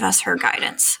her give us her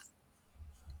guidance.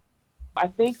 I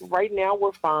think right now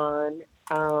we're fine.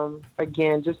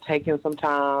 Again, just taking some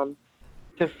time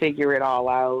to figure it all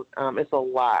out. It's a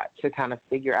lot to kind of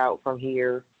figure out from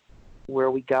here where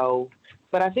we go.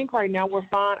 But I think right now we're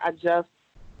fine. I just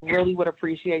really would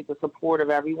appreciate the support of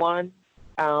everyone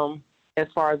as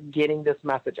far as getting this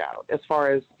message out, as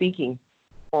far as speaking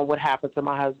on what happened to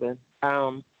my husband,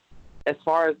 as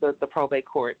far as the probate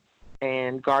court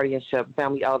and guardianship,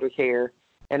 family elder care,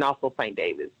 and also St.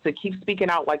 David's, to keep speaking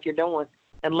out like you're doing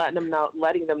and letting them know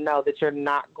that you're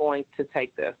not going to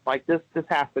take this. Like this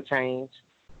has to change.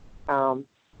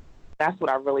 That's what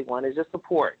I really want, is just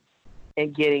support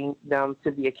and getting them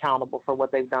to be accountable for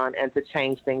what they've done and to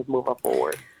change things moving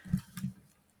forward.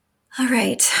 All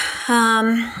right.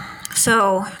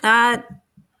 So that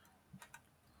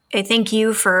thank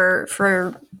you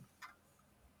for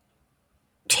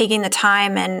taking the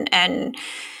time and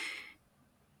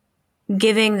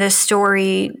giving this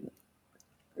story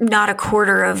not a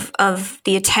quarter of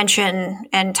the attention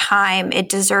and time it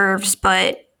deserves.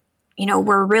 But,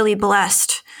 we're really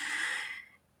blessed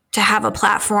to have a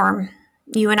platform,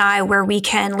 you and I, where we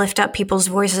can lift up people's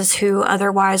voices who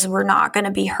otherwise were not going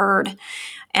to be heard,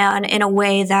 and in a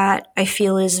way that I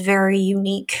feel is very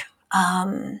unique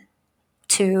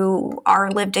to our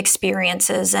lived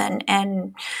experiences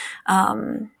and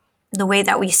the way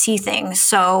that we see things.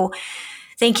 So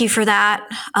thank you for that.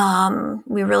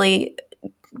 We really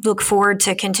look forward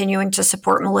to continuing to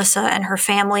support Melissa and her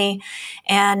family.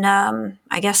 And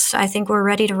I think we're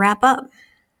ready to wrap up.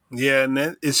 Yeah,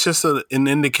 and it's just an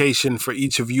indication for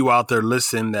each of you out there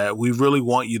listening that we really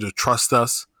want you to trust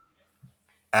us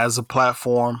as a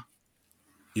platform.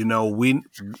 We're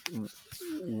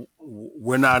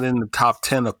not in the top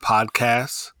 10 of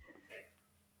podcasts,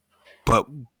 but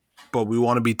we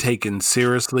want to be taken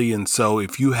seriously. And so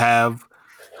if you have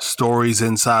stories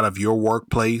inside of your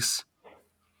workplace,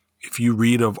 if you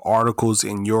read of articles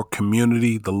in your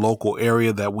community, the local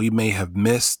area that we may have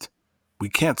missed, we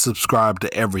can't subscribe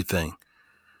to everything.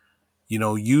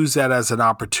 Use that as an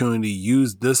opportunity.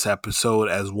 Use this episode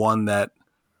as one that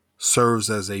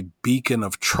serves as a beacon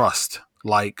of trust.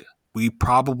 Like, we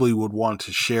probably would want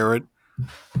to share it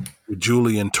with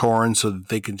Julie and Torin so that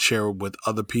they can share it with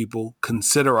other people.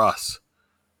 Consider us.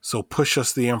 So push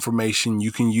us the information.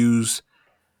 You can use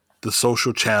the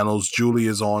social channels. Julie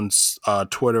is on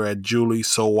Twitter at Julie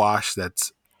Sowash.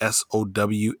 That's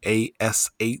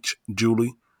SOWASH,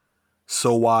 Julie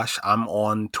Sowash. I'm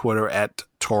on Twitter at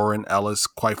Torin Ellis.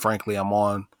 Quite frankly, I'm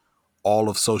on all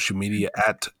of social media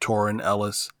at Torin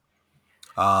Ellis.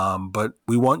 But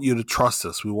we want you to trust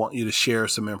us. We want you to share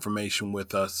some information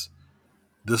with us.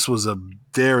 This was a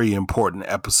very important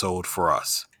episode for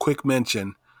us. Quick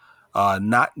mention,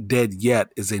 Not Dead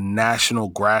Yet is a national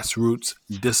grassroots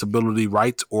disability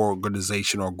rights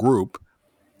organization or group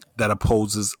that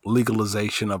opposes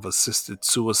legalization of assisted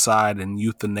suicide and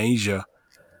euthanasia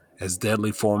as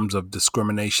deadly forms of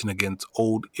discrimination against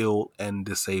old, ill, and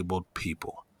disabled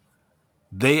people.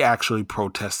 They actually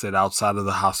protested outside of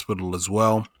the hospital as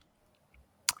well.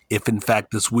 If in fact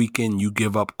this weekend you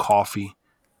give up coffee,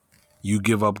 you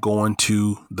give up going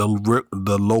to the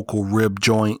local rib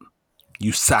joint,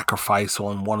 you sacrifice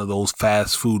on one of those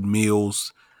fast food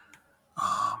meals,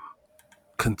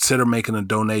 consider making a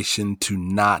donation to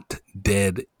Not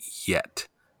Dead Yet.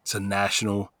 It's a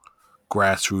national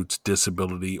grassroots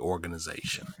disability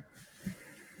organization.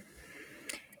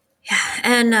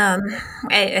 And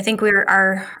I think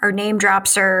our name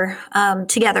drops are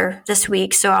together this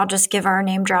week, so I'll just give our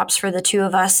name drops for the two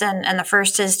of us. And the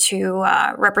first is to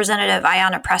Representative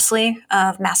Ayanna Pressley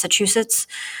of Massachusetts.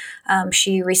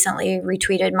 She recently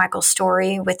retweeted Michael's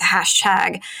story with the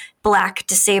hashtag Black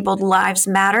Disabled Lives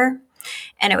Matter.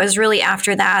 And it was really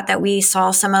after that we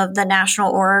saw some of the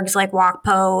national orgs like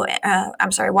WAPO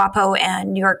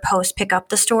and New York Post pick up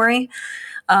the story.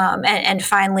 And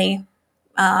finally,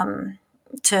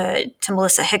 to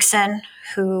Melissa Hickson,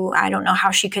 who I don't know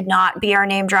how she could not be our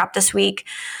name drop this week.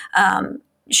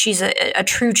 She's a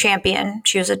true champion.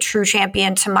 She was a true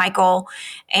champion to Michael,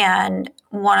 and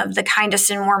one of the kindest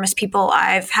and warmest people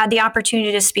I've had the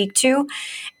opportunity to speak to.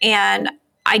 And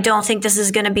I don't think this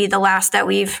is going to be the last that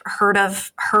we've heard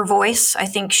of her voice. I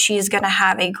think she's going to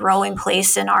have a growing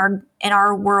place in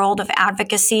our world of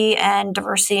advocacy and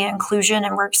diversity and inclusion,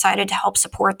 and we're excited to help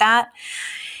support that.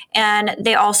 And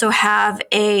they also have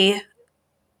a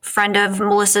friend of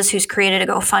Melissa's who's created a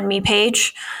GoFundMe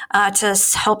page to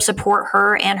help support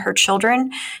her and her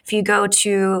children. If you go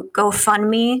to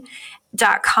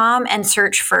GoFundMe.com and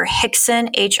search for Hickson,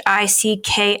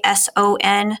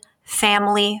 HICKSON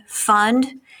Family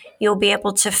Fund, you'll be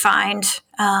able to find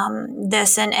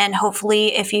this. And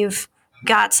hopefully, if you've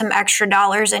got some extra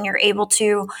dollars and you're able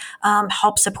to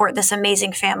help support this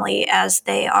amazing family as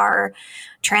they are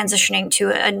transitioning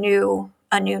to a new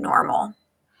normal.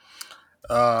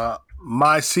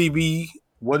 My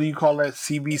what do you call that?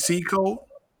 CBC code?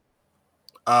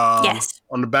 Yes.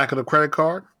 On the back of the credit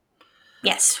card?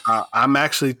 Yes. I'm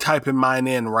actually typing mine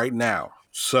in right now.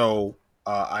 So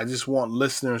I just want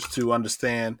listeners to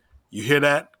understand. You hear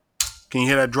that? Can you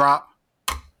hear that drop?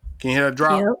 Can you hear that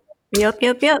drop? Yep.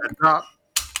 That drop?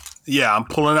 Yeah, I'm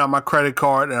pulling out my credit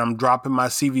card and I'm dropping my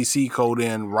CVC code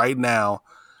in right now.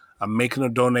 I'm making a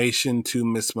donation to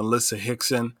Miss Melissa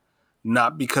Hickson,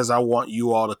 not because I want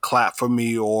you all to clap for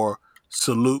me or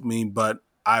salute me, but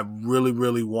I really,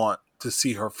 really want to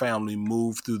see her family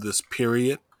move through this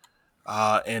period.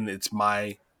 And it's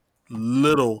my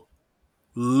little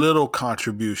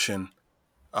contribution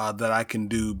that I can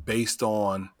do based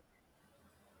on,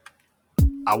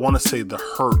 I want to say, the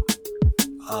hurt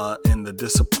and the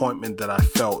disappointment that I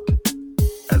felt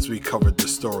as we covered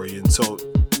this story. And so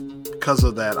because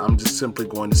of that, I'm just simply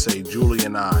going to say Julie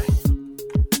and I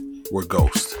were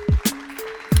ghosts.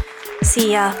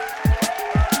 See ya.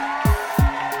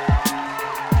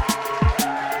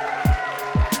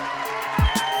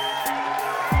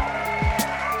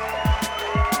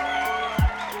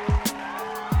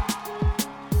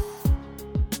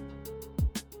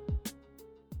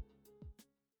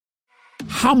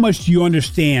 How much do you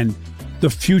understand the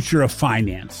future of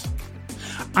finance?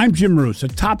 I'm Jim Roos, a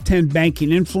top 10 banking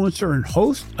influencer and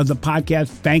host of the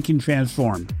podcast Banking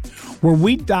Transformed, where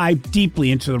we dive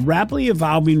deeply into the rapidly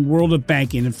evolving world of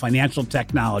banking and financial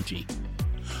technology.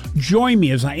 Join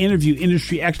me as I interview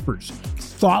industry experts,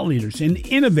 thought leaders, and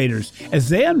innovators as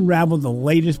they unravel the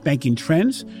latest banking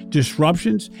trends,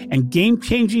 disruptions, and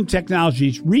game-changing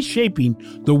technologies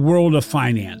reshaping the world of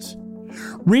finance.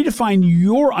 Redefine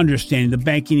your understanding of the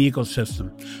banking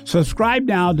ecosystem. Subscribe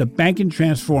now to Banking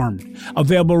Transformed,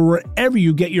 available wherever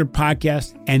you get your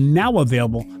podcasts and now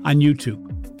available on YouTube.